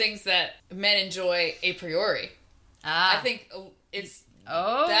of those things that men enjoy a priori. I think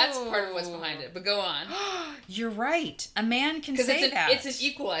that's part of what's behind it. But go on. You're right. A man can say that. It's an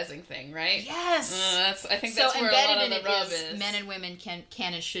equalizing thing, right? Yes. I think that's where a lot of the rub is. Men and women can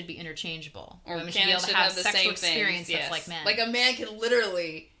and should be interchangeable. Or women should be able to have the same experience things. That's like men. Like a man can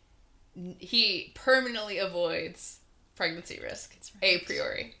literally, he permanently avoids pregnancy risk. Right. A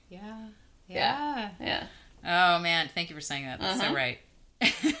priori. Yeah. Oh man, thank you for saying that. That's so right.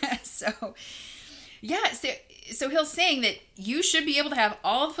 So Hill's saying that you should be able to have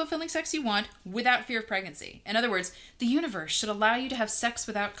all the fulfilling sex you want without fear of pregnancy. In other words, the universe should allow you to have sex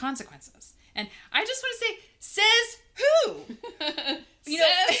without consequences. And I just want to say, says who?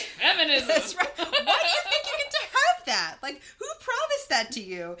 Says feminism. That's right. Why do you think you get to have that? Like, who promised that to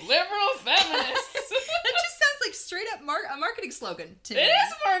you? Liberal feminists. That just sounds like straight up a marketing slogan to me. It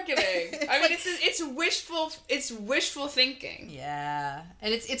is marketing. I mean, it's wishful thinking. Yeah,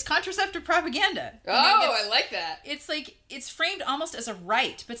 and it's contraceptive propaganda. I like that. It's like it's framed almost as a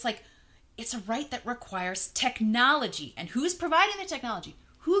right, but it's a right that requires technology, and who's providing the technology?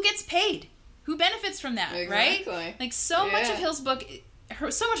 Who gets paid? Who benefits from that? Exactly. Right? Like much of Hill's book.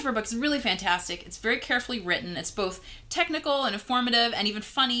 So much of her book is really fantastic. It's very carefully written. It's both technical and informative and even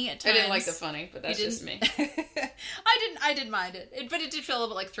funny at times. I didn't like the funny, but that's just me. I didn't mind it. But it did feel a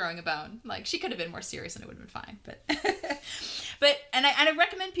little bit like throwing a bone. Like, she could have been more serious and it would have been fine. But I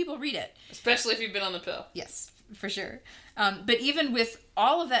recommend people read it. Especially if you've been on the pill. Yes, for sure. But even with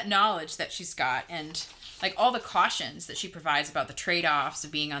all of that knowledge that she's got and like all the cautions that she provides about the trade-offs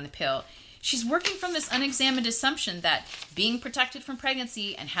of being on the pill, she's working from this unexamined assumption that being protected from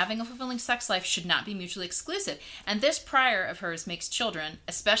pregnancy and having a fulfilling sex life should not be mutually exclusive. And this prior of hers makes children,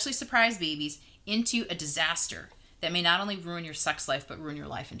 especially surprise babies, into a disaster that may not only ruin your sex life, but ruin your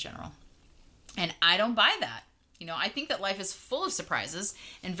life in general. And I don't buy that. I think that life is full of surprises,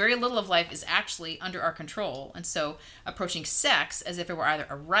 and very little of life is actually under our control. And so approaching sex as if it were either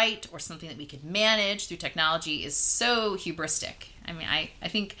a right or something that we could manage through technology is so hubristic. I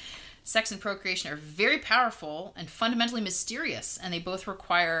think sex and procreation are very powerful and fundamentally mysterious, and they both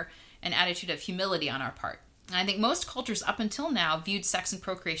require an attitude of humility on our part. And I think most cultures up until now viewed sex and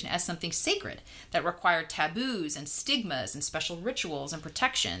procreation as something sacred that required taboos and stigmas and special rituals and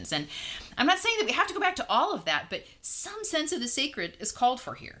protections. And I'm not saying that we have to go back to all of that, but some sense of the sacred is called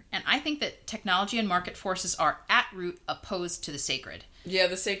for here. And I think that technology and market forces are at root opposed to the sacred. Yeah,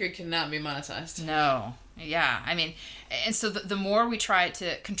 the sacred cannot be monetized. No. Yeah, and so the more we try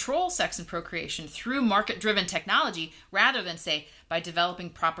to control sex and procreation through market-driven technology, rather than, say, by developing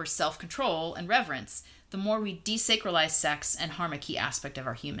proper self-control and reverence, the more we desacralize sex and harm a key aspect of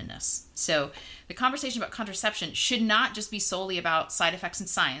our humanness. So the conversation about contraception should not just be solely about side effects and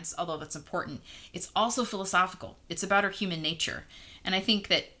science, although that's important. It's also philosophical. It's about our human nature. And I think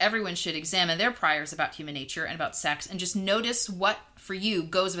that everyone should examine their priors about human nature and about sex and just notice what, for you,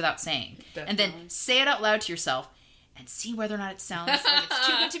 goes without saying. Definitely. And then say it out loud to yourself and see whether or not it sounds like it's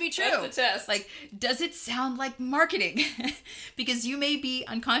too good to be true. That's the test. Like, does it sound like marketing? Because you may be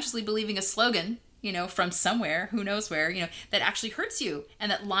unconsciously believing a slogan, from somewhere, who knows where, that actually hurts you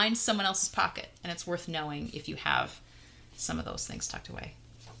and that lines someone else's pocket. And it's worth knowing if you have some of those things tucked away.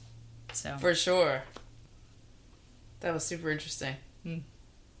 So for sure. That was super interesting. It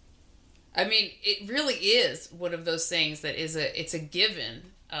really is one of those things that it's a given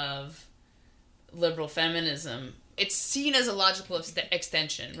of liberal feminism. It's seen as a logical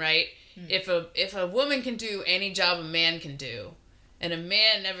extension, right? If a woman can do any job a man can do, and a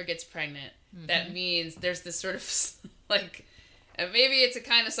man never gets pregnant, that means there's this sort of and maybe it's a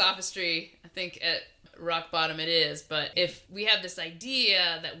kind of sophistry. I think at rock bottom it is, but if we have this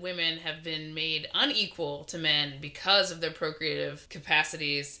idea that women have been made unequal to men because of their procreative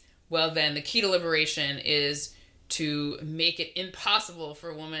capacities, well then the key to liberation is to make it impossible for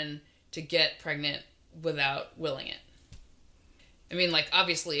a woman to get pregnant without willing it.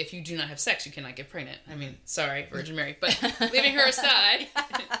 Obviously, if you do not have sex, you cannot get pregnant. Sorry, Virgin Mary. But leaving her aside,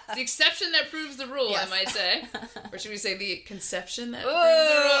 it's the exception that proves the rule, yes. I might say. Or should we say the conception that proves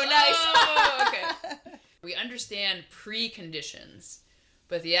the rule? Nice. Oh, okay. We understand preconditions,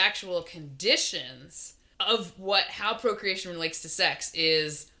 but the actual conditions of how procreation relates to sex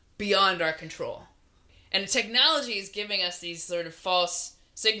is beyond our control. And technology is giving us these sort of false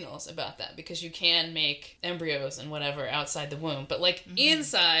signals about that, because you can make embryos and whatever outside the womb, but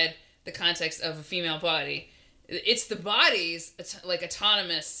inside the context of a female body, it's the body's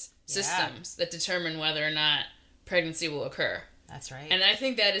autonomous systems that determine whether or not pregnancy will occur. That's right. And I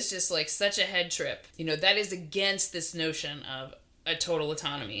think that is just such a head trip. That is against this notion of a total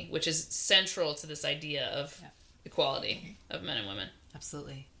autonomy, which is central to this idea of equality of men and women.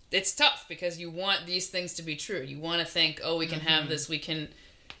 Absolutely. It's tough because you want these things to be true. You want to think, we can have this, we can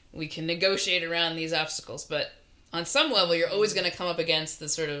negotiate around these obstacles, but on some level you're always going to come up against the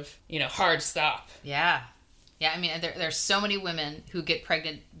sort of, hard stop. Yeah. There's so many women who get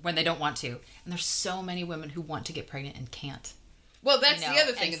pregnant when they don't want to, and there's so many women who want to get pregnant and can't. Well, that's the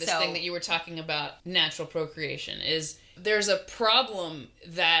other thing of this thing that you were talking about, natural procreation, is there's a problem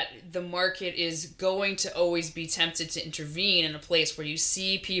that the market is going to always be tempted to intervene in a place where you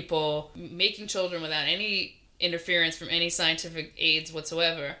see people making children without any interference from any scientific aids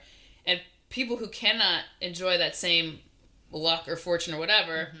whatsoever, and people who cannot enjoy that same luck or fortune or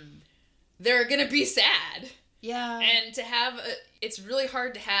whatever, they're going to be sad. Yeah. And it's really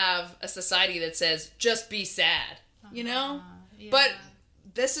hard to have a society that says, just be sad, Yeah. But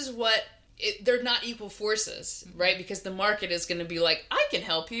this is they're not equal forces, right? Because the market is going to be like, I can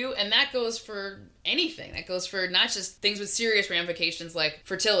help you. And that goes for anything. That goes for not just things with serious ramifications like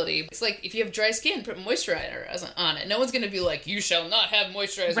fertility. It's like, if you have dry skin, put moisturizer on it. No one's going to be like, you shall not have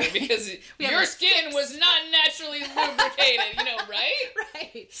moisturizer because your skin was not naturally lubricated, right?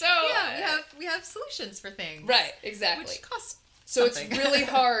 Right. So we have solutions for things. Right, exactly. Which cost So something. It's really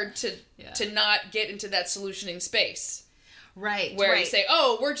hard to not get into that solutioning space. Right. Where you say,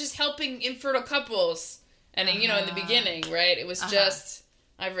 we're just helping infertile couples. And, in the beginning, right? It was just,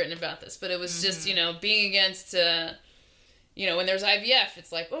 I've written about this, but it was just, being against, when there's IVF,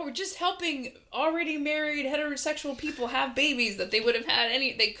 it's like, we're just helping already married heterosexual people have babies that they would have had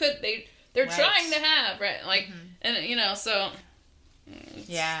they're trying to have, right? And, so.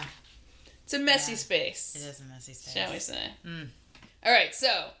 Yeah. It's a messy space. It is a messy space. Shall we say. All right,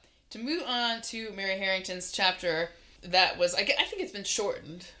 so to move on to Mary Harrington's chapter that was, I think it's been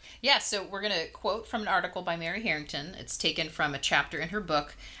shortened. Yeah, so we're going to quote from an article by Mary Harrington. It's taken from a chapter in her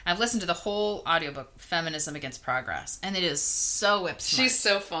book. I've listened to the whole audiobook, Feminism Against Progress, and it is so whip smart. She's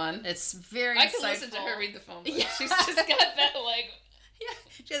so fun. It's very I insightful. can listen to her read the phone book. Yeah. She's just got that, like... Yeah,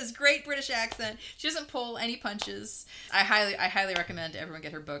 she has this great British accent. She doesn't pull any punches. I highly recommend everyone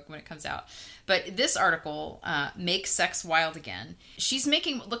get her book when it comes out. But this article, Make Sex Wild Again, she's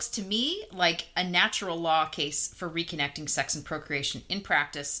making what looks to me like a natural law case for reconnecting sex and procreation in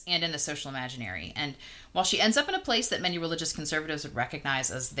practice and in the social imaginary. And while she ends up in a place that many religious conservatives would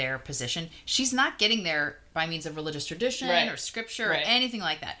recognize as their position, she's not getting there by means of religious tradition or scripture or anything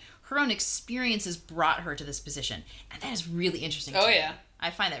like that. Her own experiences brought her to this position. And that is really interesting. Oh, yeah. I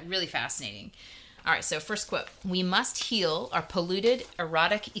find that really fascinating. All right, so first quote. We must heal our polluted,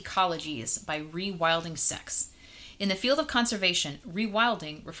 erotic ecologies by rewilding sex. In the field of conservation,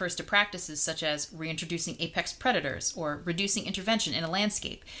 rewilding refers to practices such as reintroducing apex predators or reducing intervention in a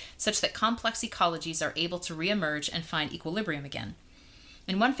landscape, such that complex ecologies are able to reemerge and find equilibrium again.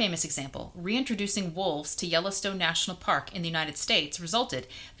 In one famous example, reintroducing wolves to Yellowstone National Park in the United States resulted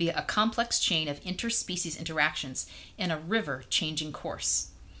via a complex chain of interspecies interactions in a river changing course.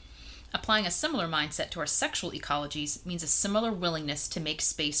 Applying a similar mindset to our sexual ecologies means a similar willingness to make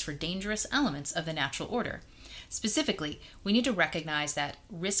space for dangerous elements of the natural order. Specifically, we need to recognize that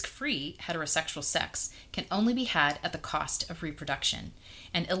risk-free heterosexual sex can only be had at the cost of reproduction,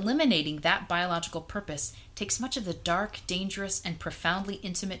 and eliminating that biological purpose takes much of the dark, dangerous, and profoundly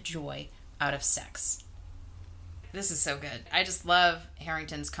intimate joy out of sex. This is so good. I just love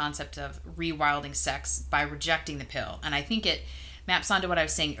Harrington's concept of rewilding sex by rejecting the pill, and I think it maps onto what I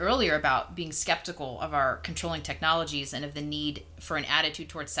was saying earlier about being skeptical of our controlling technologies and of the need for an attitude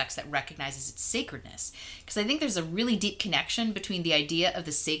towards sex that recognizes its sacredness. Because I think there's a really deep connection between the idea of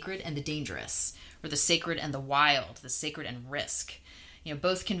the sacred and the dangerous, or the sacred and the wild, the sacred and risk. You know,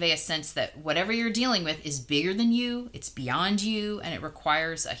 both convey a sense that whatever you're dealing with is bigger than you, it's beyond you, and it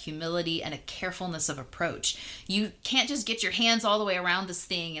requires a humility and a carefulness of approach. You can't just get your hands all the way around this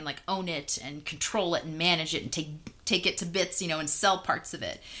thing and like own it and control it and manage it and take it to bits, and sell parts of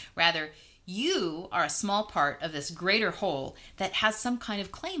it. Rather, you are a small part of this greater whole that has some kind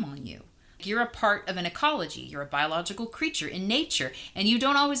of claim on you. You're a part of an ecology. You're a biological creature in nature, and you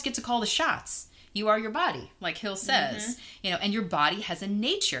don't always get to call the shots. You are your body, like Hill says, and your body has a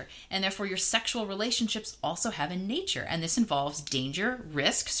nature, and therefore your sexual relationships also have a nature, and this involves danger,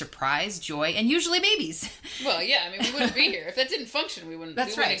 risk, surprise, joy, and usually babies. Well, yeah, I mean, we wouldn't be here. If that didn't function, we wouldn't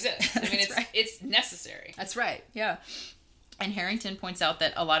exist. I mean, it's necessary. That's right, yeah. And Harrington points out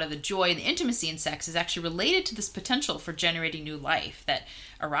that a lot of the joy and the intimacy in sex is actually related to this potential for generating new life, that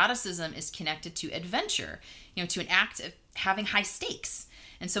eroticism is connected to adventure, to an act of having high stakes.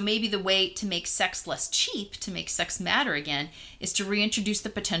 And so maybe the way to make sex less cheap, to make sex matter again, is to reintroduce the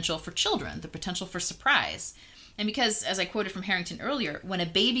potential for children, the potential for surprise. And because, as I quoted from Harrington earlier, when a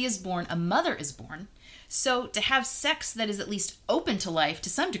baby is born, a mother is born. So to have sex that is at least open to life to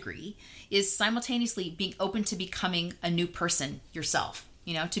some degree is simultaneously being open to becoming a new person yourself,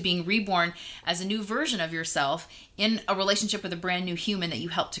 to being reborn as a new version of yourself in a relationship with a brand new human that you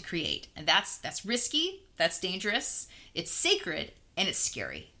helped to create. And that's risky, that's dangerous, it's sacred, and it's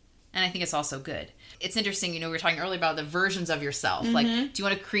scary. And I think it's also good. It's interesting, we were talking earlier about the versions of yourself. Like, do you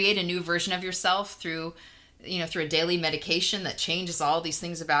want to create a new version of yourself through a daily medication that changes all these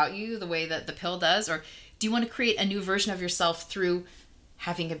things about you the way that the pill does? Or do you want to create a new version of yourself through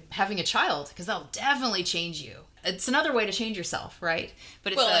having a child? Because that'll definitely change you. It's another way to change yourself, right?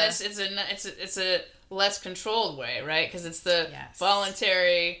 But it's a less controlled way, right? Because it's the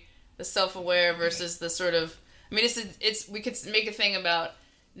voluntary, the self-aware versus the sort of, I mean, we could make a thing about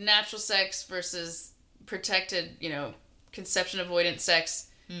natural sex versus protected, conception avoidant sex,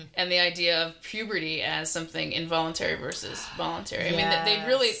 and the idea of puberty as something involuntary versus voluntary. I mean, they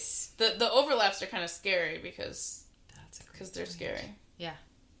really, the overlaps are kind of scary because they're scary. Yeah.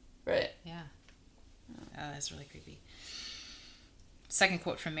 Right. Yeah. Oh, that's really creepy. Second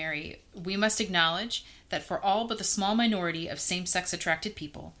quote from Mary. We must acknowledge that for all but the small minority of same-sex attracted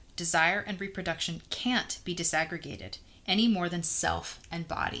people, desire and reproduction can't be disaggregated any more than self and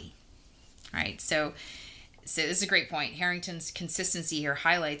body. Right? So this is a great point. Harrington's consistency here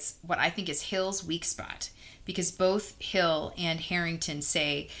highlights what I think is Hill's weak spot, because both Hill and Harrington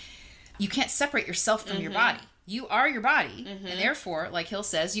say you can't separate yourself from your body. You are your body, and therefore, like Hill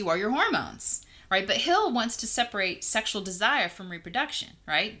says, you are your hormones. right? But Hill wants to separate sexual desire from reproduction,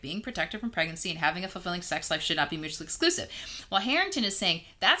 right? Being protected from pregnancy and having a fulfilling sex life should not be mutually exclusive. While Harrington is saying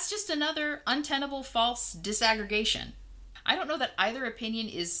that's just another untenable false disaggregation. I don't know that either opinion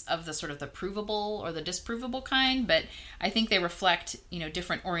is of the sort of the provable or the disprovable kind, but I think they reflect,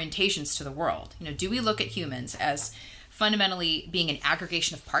 different orientations to the world. Do we look at humans as fundamentally being an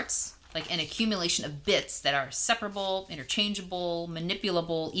aggregation of parts, like an accumulation of bits that are separable, interchangeable,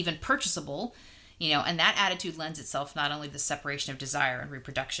 manipulable, even purchasable, and that attitude lends itself not only to the separation of desire and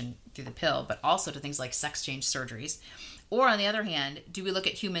reproduction through the pill, but also to things like sex change surgeries. Or on the other hand, do we look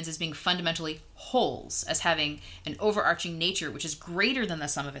at humans as being fundamentally wholes, as having an overarching nature which is greater than the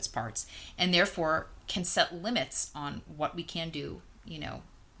sum of its parts, and therefore can set limits on what we can do,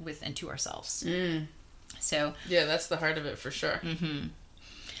 with and to ourselves. So yeah, that's the heart of it for sure. Mm-hmm.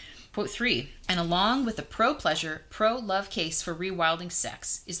 Quote 3, and along with the pro-pleasure, pro-love case for rewilding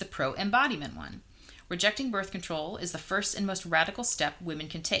sex is the pro-embodiment one. Rejecting birth control is the first and most radical step women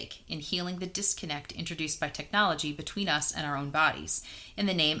can take in healing the disconnect introduced by technology between us and our own bodies, in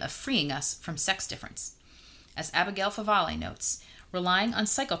the name of freeing us from sex difference. As Abigail Favale notes, relying on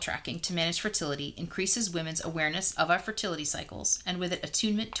cycle tracking to manage fertility increases women's awareness of our fertility cycles and with it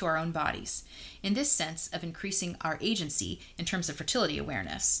attunement to our own bodies, in this sense of increasing our agency in terms of fertility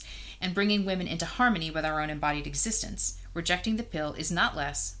awareness, and bringing women into harmony with our own embodied existence. Rejecting the pill is not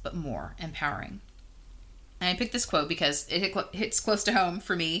less, but more empowering. And I picked this quote because it hits close to home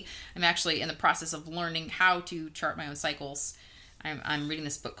for me. I'm actually in the process of learning how to chart my own cycles. I'm reading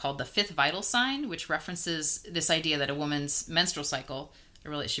this book called The Fifth Vital Sign, which references this idea that a woman's menstrual cycle, or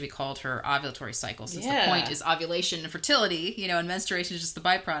really it should be called her ovulatory cycle, since the point is ovulation and fertility, and menstruation is just the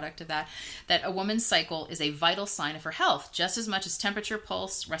byproduct of that a woman's cycle is a vital sign of her health, just as much as temperature,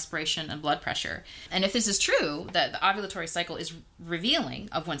 pulse, respiration, and blood pressure. And if this is true, that the ovulatory cycle is revealing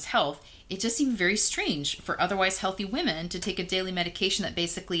of one's health, it just seems very strange for otherwise healthy women to take a daily medication that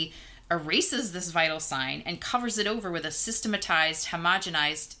basically erases this vital sign and covers it over with a systematized,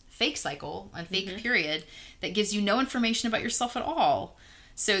 homogenized fake cycle and fake period that gives you no information about yourself at all.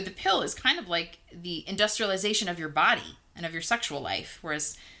 So the pill is kind of like the industrialization of your body and of your sexual life,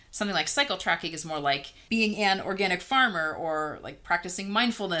 whereas something like cycle tracking is more like being an organic farmer or like practicing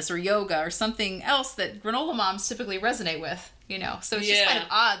mindfulness or yoga or something else that granola moms typically resonate with, So it's just kind of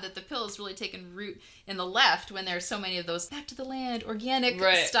odd that the pill has really taken root in the left when there's so many of those back to the land, organic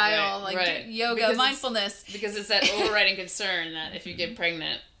style, yoga, because mindfulness. Because it's that overriding concern that if you get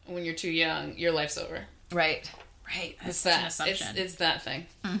pregnant when you're too young, your life's over. Right. It's that. It's that thing.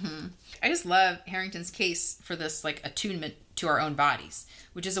 Mm-hmm. I just love Harrington's case for this attunement to our own bodies,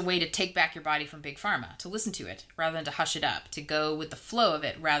 which is a way to take back your body from Big Pharma, to listen to it rather than to hush it up, to go with the flow of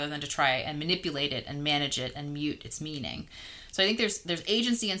it rather than to try and manipulate it and manage it and mute its meaning. So I think there's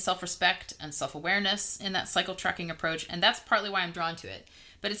agency and self-respect and self-awareness in that cycle tracking approach, and that's partly why I'm drawn to it.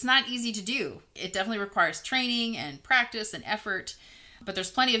 But it's not easy to do. It definitely requires training and practice and effort, but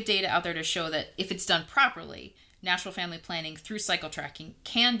there's plenty of data out there to show that if it's done properly, natural family planning through cycle tracking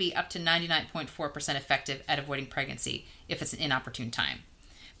can be up to 99.4% effective at avoiding pregnancy if it's an inopportune time.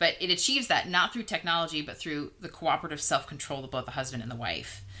 But it achieves that not through technology, but through the cooperative self-control of both the husband and the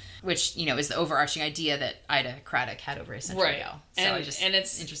wife, which, is the overarching idea that Ida Craddock had over a century ago. So and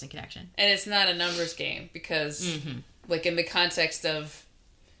it's an interesting connection. And it's not a numbers game because, in the context of,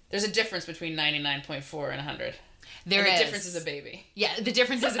 there's a difference between 99.4 and 100. The difference is a baby. Yeah, the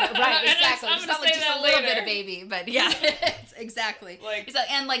difference is right, exactly. I'm it's not like just a little bit of baby, but yeah, exactly.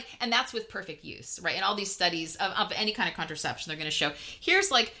 And that's with perfect use, right? And all these studies of any kind of contraception, they're going to show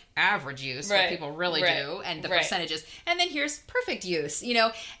here's average use, what people really do, and the percentages, and then here's perfect use,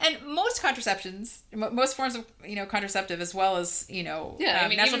 And most contraceptions, most forms of contraceptive, as well as natural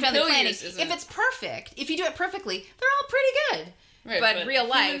family planning, if it's perfect, if you do it perfectly, they're all pretty good. Right, but real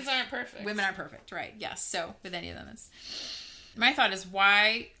life, women aren't perfect. Right? Yes. So with any of them, my thought is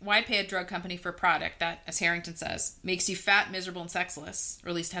why pay a drug company for a product that, as Harrington says, makes you fat, miserable, and sexless, or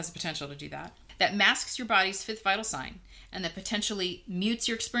at least has the potential to do that, that masks your body's fifth vital sign, and that potentially mutes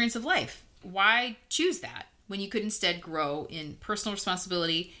your experience of life. Why choose that when you could instead grow in personal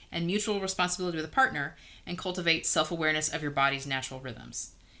responsibility and mutual responsibility with a partner and cultivate self-awareness of your body's natural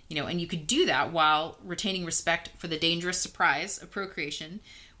rhythms? And you could do that while retaining respect for the dangerous surprise of procreation,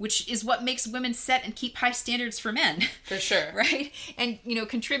 which is what makes women set and keep high standards for men. For sure. Right? And,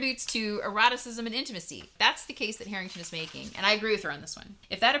 contributes to eroticism and intimacy. That's the case that Harrington is making. And I agree with her on this one.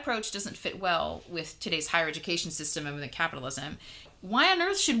 If that approach doesn't fit well with today's higher education system and with capitalism, why on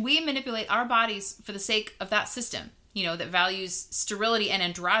earth should we manipulate our bodies for the sake of that system, that values sterility and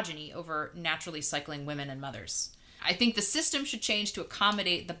androgyny over naturally cycling women and mothers? I think the system should change to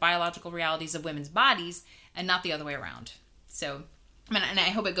accommodate the biological realities of women's bodies and not the other way around. So, and I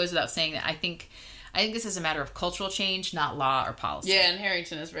hope it goes without saying that I think this is a matter of cultural change, not law or policy. Yeah, and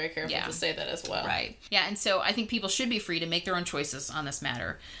Harrington is very careful to say that as well. Right. Yeah, and so I think people should be free to make their own choices on this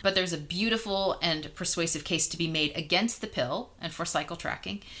matter. But there's a beautiful and persuasive case to be made against the pill and for cycle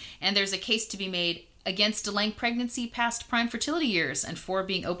tracking. And there's a case to be made against delaying pregnancy past prime fertility years and for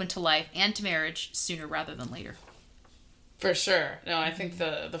being open to life and to marriage sooner rather than later. For sure. No, I think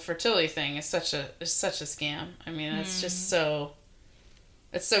the fertility thing is such a scam. I mean, it's just so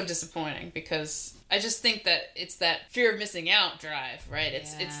disappointing because I just think that it's that fear of missing out drive, right?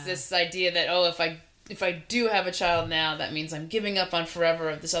 It's this idea that, oh, if I do have a child now, that means I'm giving up on forever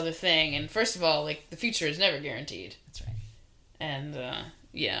of this other thing. And first of all, like, the future is never guaranteed. That's right. And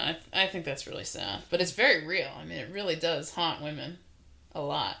yeah, I think that's really sad. But it's very real. I mean, it really does haunt women a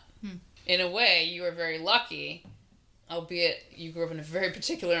lot. In a way, you are very lucky, albeit you grew up in a very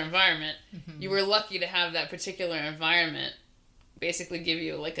particular environment. You were lucky to have that particular environment basically give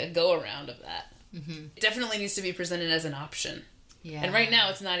you like a go-around of that. It definitely needs to be presented as an option. Yeah. And right now,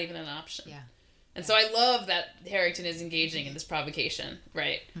 it's not even an option. Yeah. And so I love that Harrington is engaging in this provocation,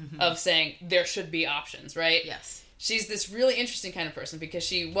 right? Of saying there should be options, right? Yes. She's this really interesting kind of person because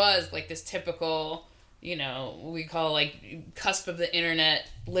she was like this typical, you know, what we call like cusp of the internet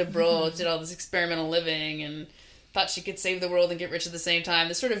liberal, did all this experimental living and thought she could save the world and get rich at the same time.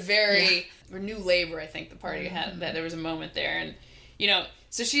 This sort of very New Labor, I think the party had, that there was a moment there. And, you know,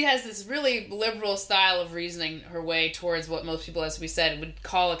 so she has this really liberal style of reasoning her way towards what most people, as we said, would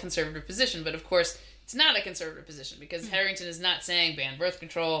call a conservative position. But of course, it's not a conservative position because Harrington is not saying ban birth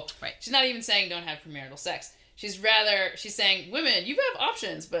control. Right. She's not even saying don't have premarital sex. She's saying, women, you have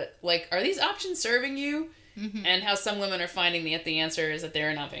options, but, like, are these options serving you? And how some women are finding that the answer is that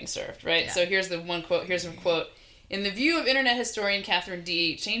they're not being served, right? Yeah. So here's a quote. In the view of internet historian Catherine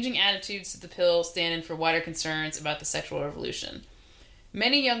D., changing attitudes to the pill stand in for wider concerns about the sexual revolution.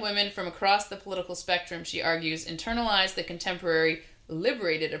 Many young women from across the political spectrum, she argues, internalize the contemporary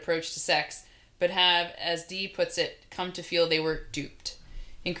liberated approach to sex, but have, as D puts it, come to feel they were duped.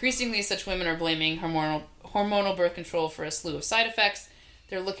 Increasingly, such women are blaming hormonal birth control for a slew of side effects.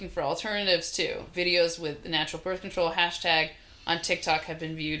 They're looking for alternatives, too. Videos with the natural birth control hashtag on TikTok have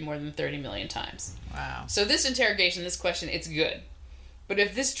been viewed more than 30 million times. Wow. So this interrogation, this question, it's good. But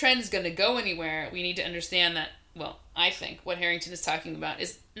if this trend is going to go anywhere, we need to understand that, well, I think what Harrington is talking about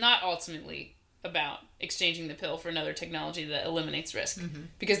is not ultimately about exchanging the pill for another technology that eliminates risk.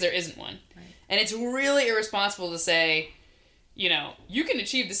 Because there isn't one. Right. And it's really irresponsible to say, you know, you can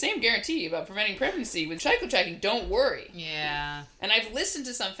achieve the same guarantee about preventing pregnancy with cycle tracking. Don't worry. Yeah. And I've listened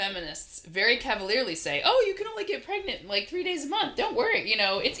to some feminists very cavalierly say, oh, you can only get pregnant like 3 days a month. Don't worry. You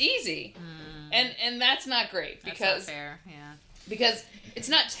know, it's easy. And that's not great. Because, that's not fair. Yeah. Because it's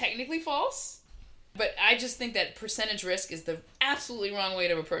not technically false, but I just think that percentage risk is the absolutely wrong way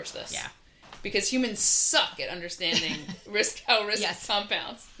to approach this. Yeah. Because humans suck at understanding how risk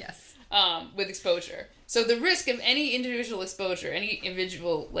compounds. Yes. With exposure. So the risk of any individual exposure, any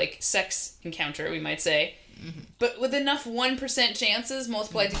individual, like, sex encounter, we might say, but with enough 1% chances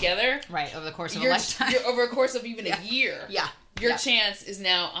multiplied together... Right, over the course of a lifetime. Over a course of even a year. Yeah. Your chance is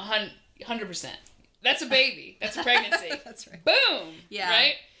now 100%. That's a baby. That's a pregnancy. That's right. Boom! Yeah.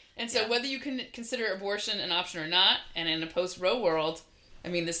 Right? And so whether you can consider abortion an option or not, and in a post-Roe world... I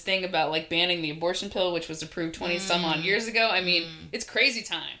mean, this thing about, like, banning the abortion pill, which was approved 20-some-odd years ago, I mean, it's crazy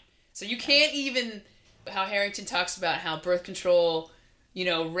time. So you can't even... How Harrington talks about how birth control, you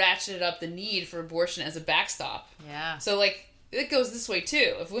know, ratcheted up the need for abortion as a backstop. Yeah. So, like, it goes this way,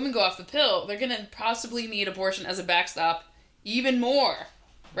 too. If women go off the pill, they're going to possibly need abortion as a backstop even more,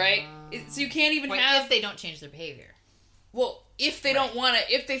 right? So you can't even have... If they don't change their behavior. Well, if they don't want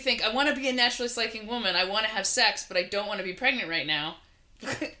to... If they think, I want to be a naturally liking woman, I want to have sex, but I don't want to be pregnant right now...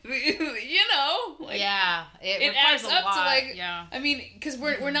 you know, like, it adds up to, like, I mean, because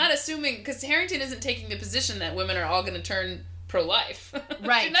we're not assuming, because Harrington isn't taking the position that women are all going to turn pro-life.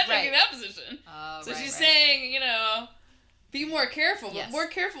 Right. She's not taking that position. So she's saying, you know, be more careful, but more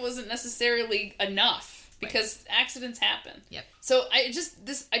careful isn't necessarily enough because accidents happen. Yep. So I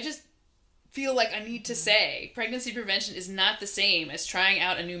just feel like I need to say pregnancy prevention is not the same as trying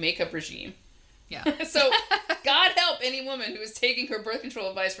out a new makeup regime. Yeah. So, God help any woman who is taking her birth control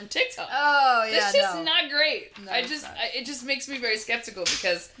advice from TikTok. Oh, yeah. That's just not great. No, it just makes me very skeptical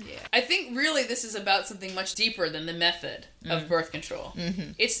because I think really this is about something much deeper than the method of birth control.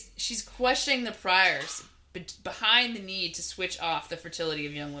 She's questioning the priors behind the need to switch off the fertility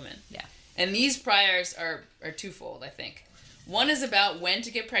of young women. Yeah. And these priors are twofold, I think. One is about when to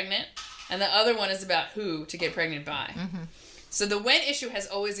get pregnant and the other one is about who to get pregnant by. Mm-hmm. So the when issue has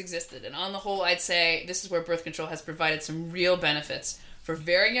always existed, and on the whole, I'd say this is where birth control has provided some real benefits for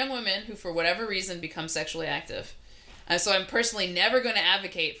very young women who, for whatever reason, become sexually active. And so I'm personally never going to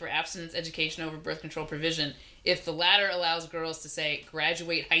advocate for abstinence education over birth control provision if the latter allows girls to, say,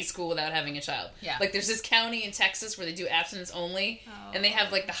 graduate high school without having a child. Yeah. Like, there's this county in Texas where they do abstinence only, and they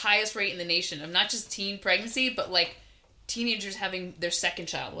have, like, the highest rate in the nation of not just teen pregnancy, but, like, teenagers having their second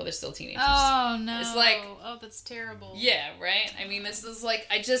child while they're still teenagers. Oh, no. It's like... Oh, that's terrible. Yeah, right? I mean, this is, like,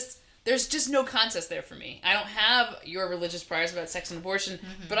 there's just no contest there for me. I don't have your religious priors about sex and abortion,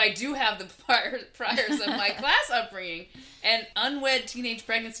 but I do have the priors of my class upbringing. And unwed teenage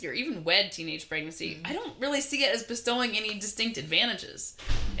pregnancy, or even wed teenage pregnancy, I don't really see it as bestowing any distinct advantages.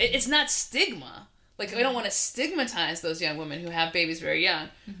 It's not stigma. Like, I don't want to stigmatize those young women who have babies very young,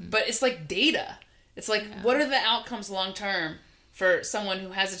 but it's like data. It's like, what are the outcomes long term for someone who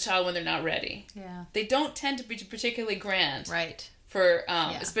has a child when they're not ready? Yeah. They don't tend to be particularly grand. Right. For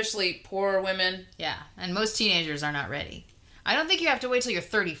especially poor women. Yeah, and most teenagers are not ready. I don't think you have to wait till you're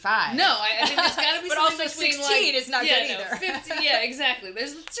 35. No, I think there's got to be but something also between 16 is not good either. 50, yeah, exactly.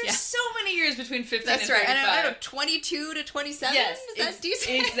 There's so many years between 15 That's and 35. That's right. And I don't know, 22 to 27? Yes. Is that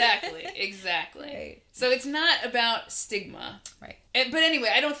decent? Exactly. Right. So it's not about stigma. Right. But anyway,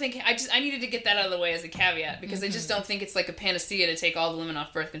 I don't think... I needed to get that out of the way as a caveat, because I just don't think it's like a panacea to take all the women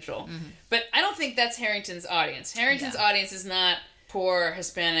off birth control. But I don't think that's Harrington's audience. Harrington's audience is not poor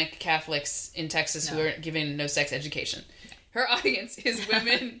Hispanic Catholics in Texas who are given no sex education. Her audience is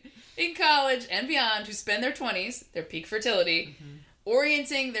women in college and beyond who spend their 20s, their peak fertility,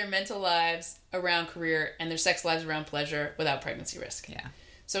 orienting their mental lives around career and their sex lives around pleasure without pregnancy risk. Yeah.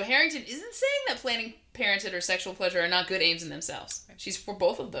 So Harrington isn't saying that planning parenthood or sexual pleasure are not good aims in themselves. She's for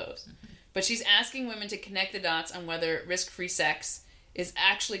both of those. But she's asking women to connect the dots on whether risk-free sex is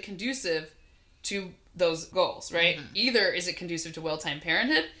actually conducive to those goals, right? Either is it conducive to well-timed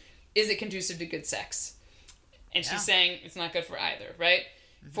parenthood, is it conducive to good sex? And she's saying it's not good for either, right?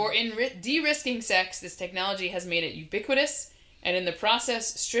 For in de-risking sex, this technology has made it ubiquitous, and in the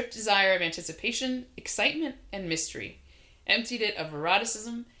process, stripped desire of anticipation, excitement, and mystery, emptied it of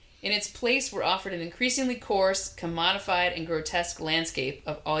eroticism. In its place, we're offered an increasingly coarse, commodified, and grotesque landscape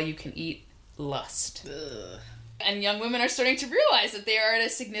of all-you-can-eat lust. Ugh. And young women are starting to realize that they are at a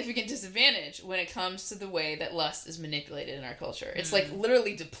significant disadvantage when it comes to the way that lust is manipulated in our culture. It's like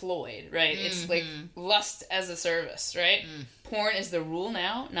literally deployed, right? It's like lust as a service, right? Porn is the rule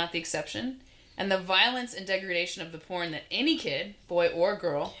now, not the exception. And the violence and degradation of the porn that any kid, boy or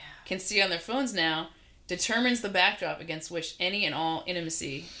girl, can see on their phones now determines the backdrop against which any and all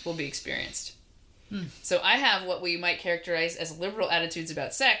intimacy will be experienced. So I have what we might characterize as liberal attitudes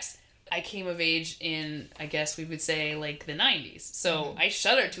about sex. I came of age in, I guess we would say, like, the 90s. So I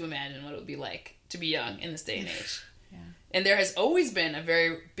shudder to imagine what it would be like to be young in this day and age. And there has always been a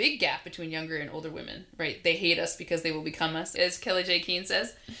very big gap between younger and older women, right? They hate us because they will become us, as Kelly J. Keane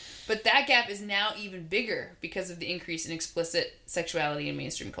says. But that gap is now even bigger because of the increase in explicit sexuality in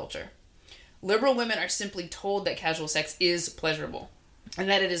mainstream culture. Liberal women are simply told that casual sex is pleasurable, and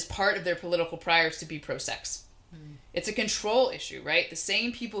that it is part of their political priors to be pro-sex. It's a control issue, right? The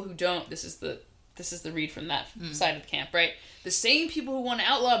same people who don't... This is the read from that side of the camp, right? The same people who want to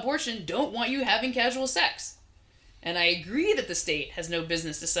outlaw abortion don't want you having casual sex. And I agree that the state has no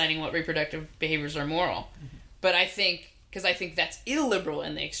business deciding what reproductive behaviors are moral. But I think... Because I think that's illiberal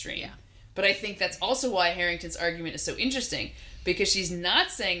in the extreme. Yeah. But I think that's also why Harrington's argument is so interesting. Because she's not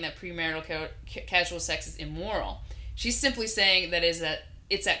saying that premarital casual sex is immoral. She's simply saying that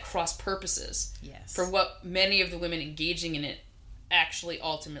it's at cross purposes for what many of the women engaging in it actually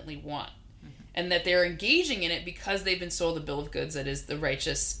ultimately want. And that they're engaging in it because they've been sold a bill of goods that is the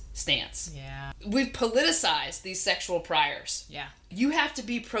righteous stance. Yeah. We've politicized these sexual priors. Yeah. You have to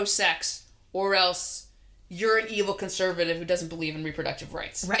be pro-sex or else you're an evil conservative who doesn't believe in reproductive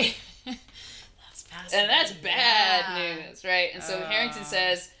rights. Right. That's fascinating. And that's bad news, right? And so Harrington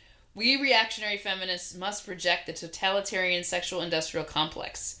says, we reactionary feminists must reject the totalitarian sexual industrial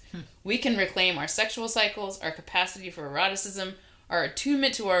complex. We can reclaim our sexual cycles, our capacity for eroticism, our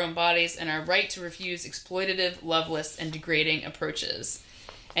attunement to our own bodies, and our right to refuse exploitative, loveless, and degrading approaches.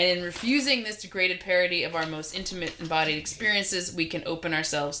 And in refusing this degraded parody of our most intimate embodied experiences, we can open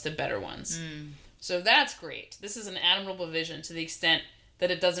ourselves to better ones. So that's great. This is an admirable vision to the extent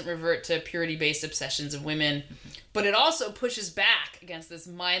that it doesn't revert to purity-based obsessions of women, but it also pushes back against this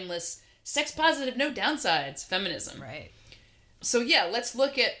mindless, sex-positive, no downsides feminism. Right. So yeah, let's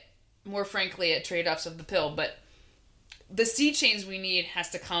look at, more frankly, at trade-offs of the pill, but the sea change we need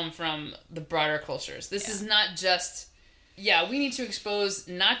has to come from the broader cultures. This is not just yeah, we need to expose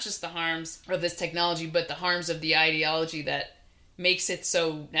not just the harms of this technology, but the harms of the ideology that makes it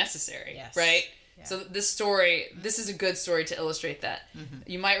so necessary, right? Yeah. So this is a good story to illustrate that. Mm-hmm.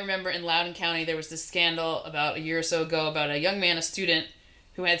 You might remember in Loudoun County, there was this scandal about a year or so ago about a young man, a student,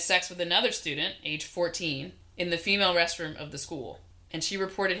 who had sex with another student, age 14, in the female restroom of the school. And she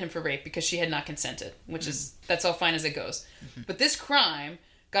reported him for rape because she had not consented, which is, that's all fine as it goes. Mm-hmm. But this crime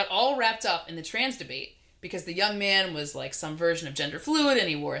got all wrapped up in the trans debate because the young man was like some version of gender fluid and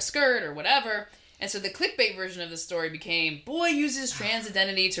he wore a skirt or whatever. And so the clickbait version of the story became, boy uses trans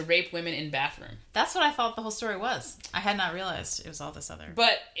identity to rape women in bathroom. That's what I thought the whole story was. I had not realized it was all this other.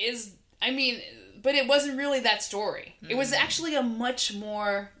 But it wasn't really that story. Mm. It was actually a much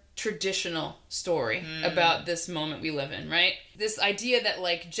more traditional story about this moment we live in, right? This idea that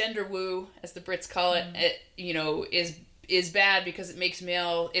like gender woo, as the Brits call it, is bad because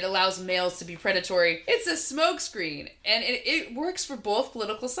it allows males to be predatory. It's a smokescreen, and it works for both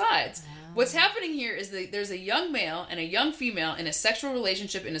political sides. Oh. What's happening here is that there's a young male and a young female in a sexual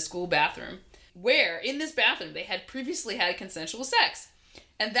relationship in a school bathroom, where in this bathroom they had previously had consensual sex.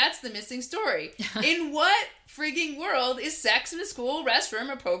 And that's the missing story. In what frigging world is sex in a school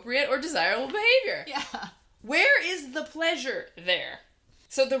restroom appropriate or desirable behavior? Yeah. Where is the pleasure there?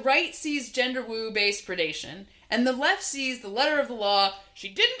 So the right sees gender woo-based predation, and the left sees the letter of the law, she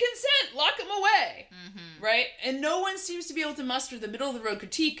didn't consent, lock him away. Mm-hmm. Right? And no one seems to be able to muster the middle-of-the-road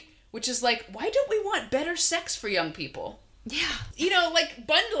critique, which is like, why don't we want better sex for young people? Yeah. Like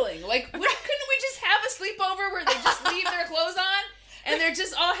bundling. Like, couldn't we just have a sleepover where they just leave their clothes on? And they're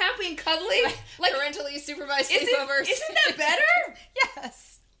just all happy and cuddly. Like parentally supervised sleepovers. Isn't that better?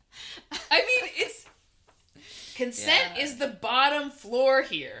 Yes. I mean, consent is the bottom floor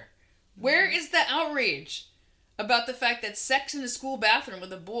here. Where is the outrage about the fact that sex in a school bathroom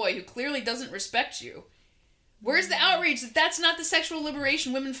with a boy who clearly doesn't respect you? Where's the outrage that that's not the sexual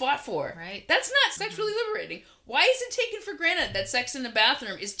liberation women fought for? Right. That's not sexually liberating. Why is it taken for granted that sex in the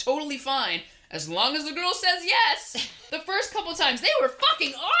bathroom is totally fine as long as the girl says yes? The first couple times, they were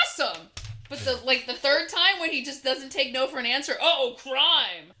fucking awesome. But the third time when he just doesn't take no for an answer,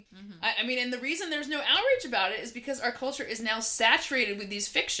 crime. Mm-hmm. I mean, and the reason there's no outrage about it is because our culture is now saturated with these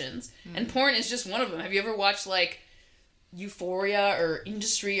fictions, and porn is just one of them. Have you ever watched, like, Euphoria or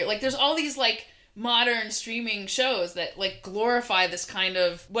Industry? Or, like, there's all these, like, modern streaming shows that, like, glorify this kind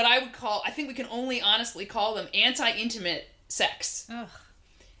of, what I would call, I think we can only honestly call them anti-intimate sex. Ugh.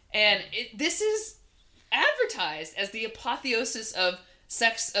 And this is advertised as the apotheosis of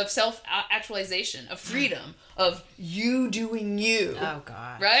sex, of self-actualization, of freedom, of you doing you. Oh,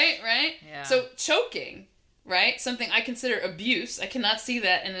 God. Right? Yeah. So choking, right? Something I consider abuse. I cannot see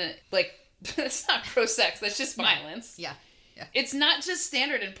that in a, like, it's not pro-sex. That's just violence. Yeah. It's not just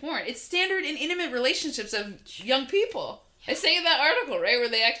standard in porn. It's standard in intimate relationships of young people. I say in that article, right, where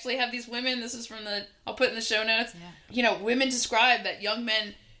they actually have these women, this is from I'll put in the show notes, women describe that young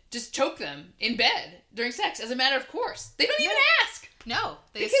men just choke them in bed during sex as a matter of course. They don't even ask. No.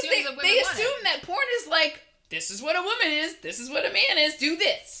 They assume that porn is like, this is what a woman is, this is what a man is, do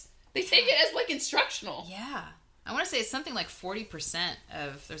this. They take it as like instructional. Yeah. I want to say it's something like 40%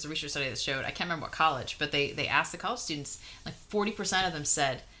 of, there's a research study that showed, I can't remember what college, but they asked the college students, like 40% of them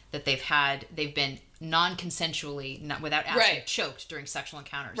said that they've been non-consensually, not without asking, choked during sexual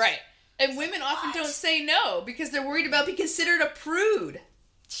encounters. Right. And women often don't say no because they're worried about being considered a prude.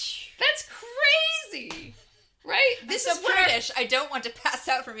 That's crazy. Right? This is prudish. I don't want to pass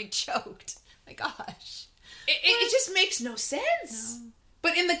out from being choked. My gosh. It just makes no sense. No.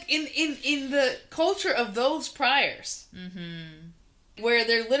 But in the culture of those priors, where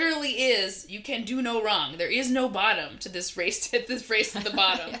there literally is, you can do no wrong. There is no bottom to this race to the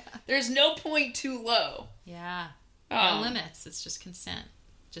bottom. There's no point too low. Yeah. No limits. It's just consent.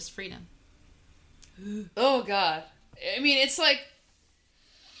 Just freedom. Oh, God. I mean, it's like,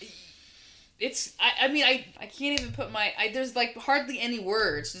 I can't even put there's like hardly any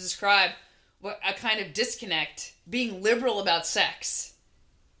words to describe what a kind of disconnect being liberal about sex,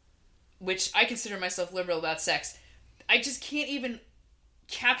 which I consider myself liberal about sex. I just can't even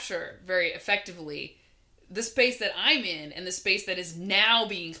capture very effectively the space that I'm in and the space that is now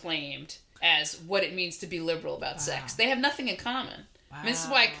being claimed as what it means to be liberal about sex. They have nothing in common. Wow. I mean, this is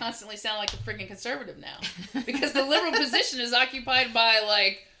why I constantly sound like a freaking conservative now. Because the liberal position is occupied by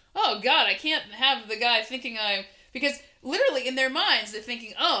like, oh God, I can't have the guy thinking because literally in their minds they're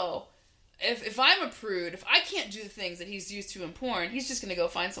thinking, oh, if I'm a prude, if I can't do the things that he's used to in porn, he's just going to go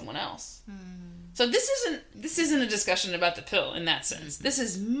find someone else. So this isn't a discussion about the pill in that sense. This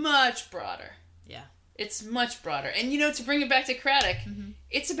is much broader. Yeah. It's much broader. And to bring it back to Craddock,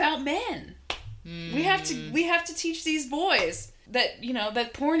 it's about men. We have to teach these boys that, you know,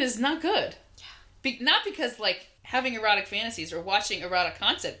 that porn is not good. Yeah. Not because, like, having erotic fantasies or watching erotic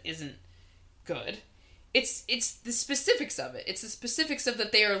content isn't good. It's the specifics of it. It's the specifics of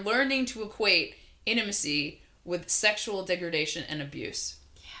that they are learning to equate intimacy with sexual degradation and abuse.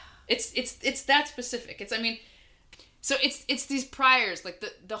 Yeah. It's that specific. So it's these priors, like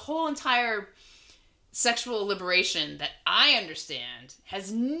the whole entire sexual liberation that I understand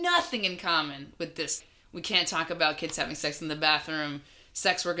has nothing in common with this. We can't talk about kids having sex in the bathroom,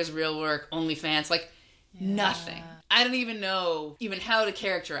 sex work is real work, OnlyFans, like nothing. I don't even know how to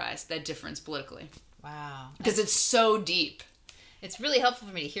characterize that difference politically. Wow. Because it's so deep. It's really helpful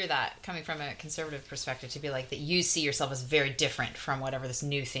for me to hear that coming from a conservative perspective, to be like that you see yourself as very different from whatever this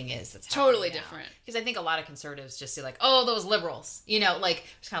new thing is that's totally different. Because I think a lot of conservatives just see like, oh, those liberals, you know, like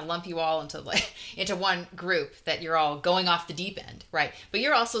just kind of lump you all into one group that you're all going off the deep end, right? But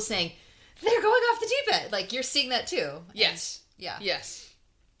you're also saying they're going off the deep end, like you're seeing that too. Yes. And, yeah. Yes.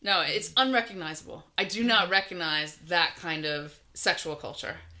 No, it's unrecognizable. I do not recognize that kind of sexual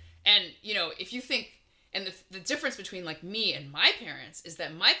culture. And, you know, if you think, and the difference between, like, me and my parents is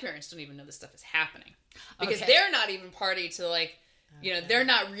that my parents don't even know this stuff is happening. Because they're not even party to, like, you know, they're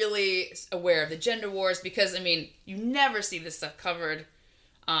not really aware of the gender wars because, I mean, you never see this stuff covered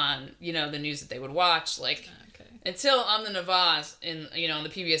on, you know, the news that they would watch. Like, until Amna Nawaz in, you know, on the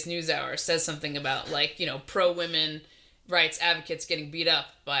PBS NewsHour says something about, like, you know, pro-women rights advocates getting beat up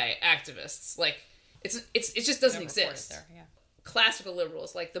by activists. Like, it just doesn't exist. There, yeah. Classical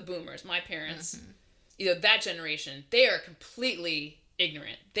liberals, like the boomers, my parents, you know, that generation, they are completely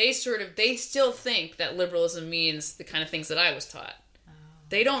ignorant. They still think that liberalism means the kind of things that I was taught. Oh.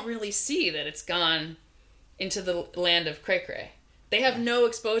 They don't really see that it's gone into the land of cray-cray. They have no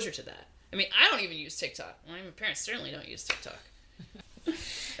exposure to that. I mean, I don't even use TikTok. My parents certainly don't use TikTok.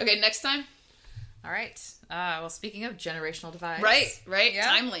 Okay, next time. All right. Well, speaking of generational divides. Right. Yeah.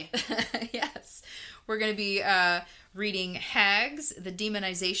 Timely. Yes. We're going to be reading Hags, The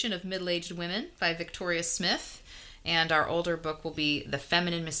Demonization of Middle-Aged Women by Victoria Smith. And our older book will be The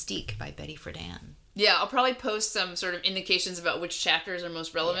Feminine Mystique by Betty Friedan. Yeah, I'll probably post some sort of indications about which chapters are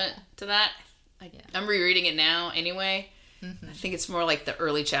most relevant to that. I'm rereading it now anyway. Mm-hmm. I think it's more like the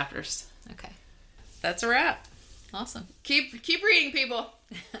early chapters. Okay. That's a wrap. Awesome. Keep reading, people.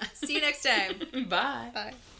 See you next time. Bye. Bye.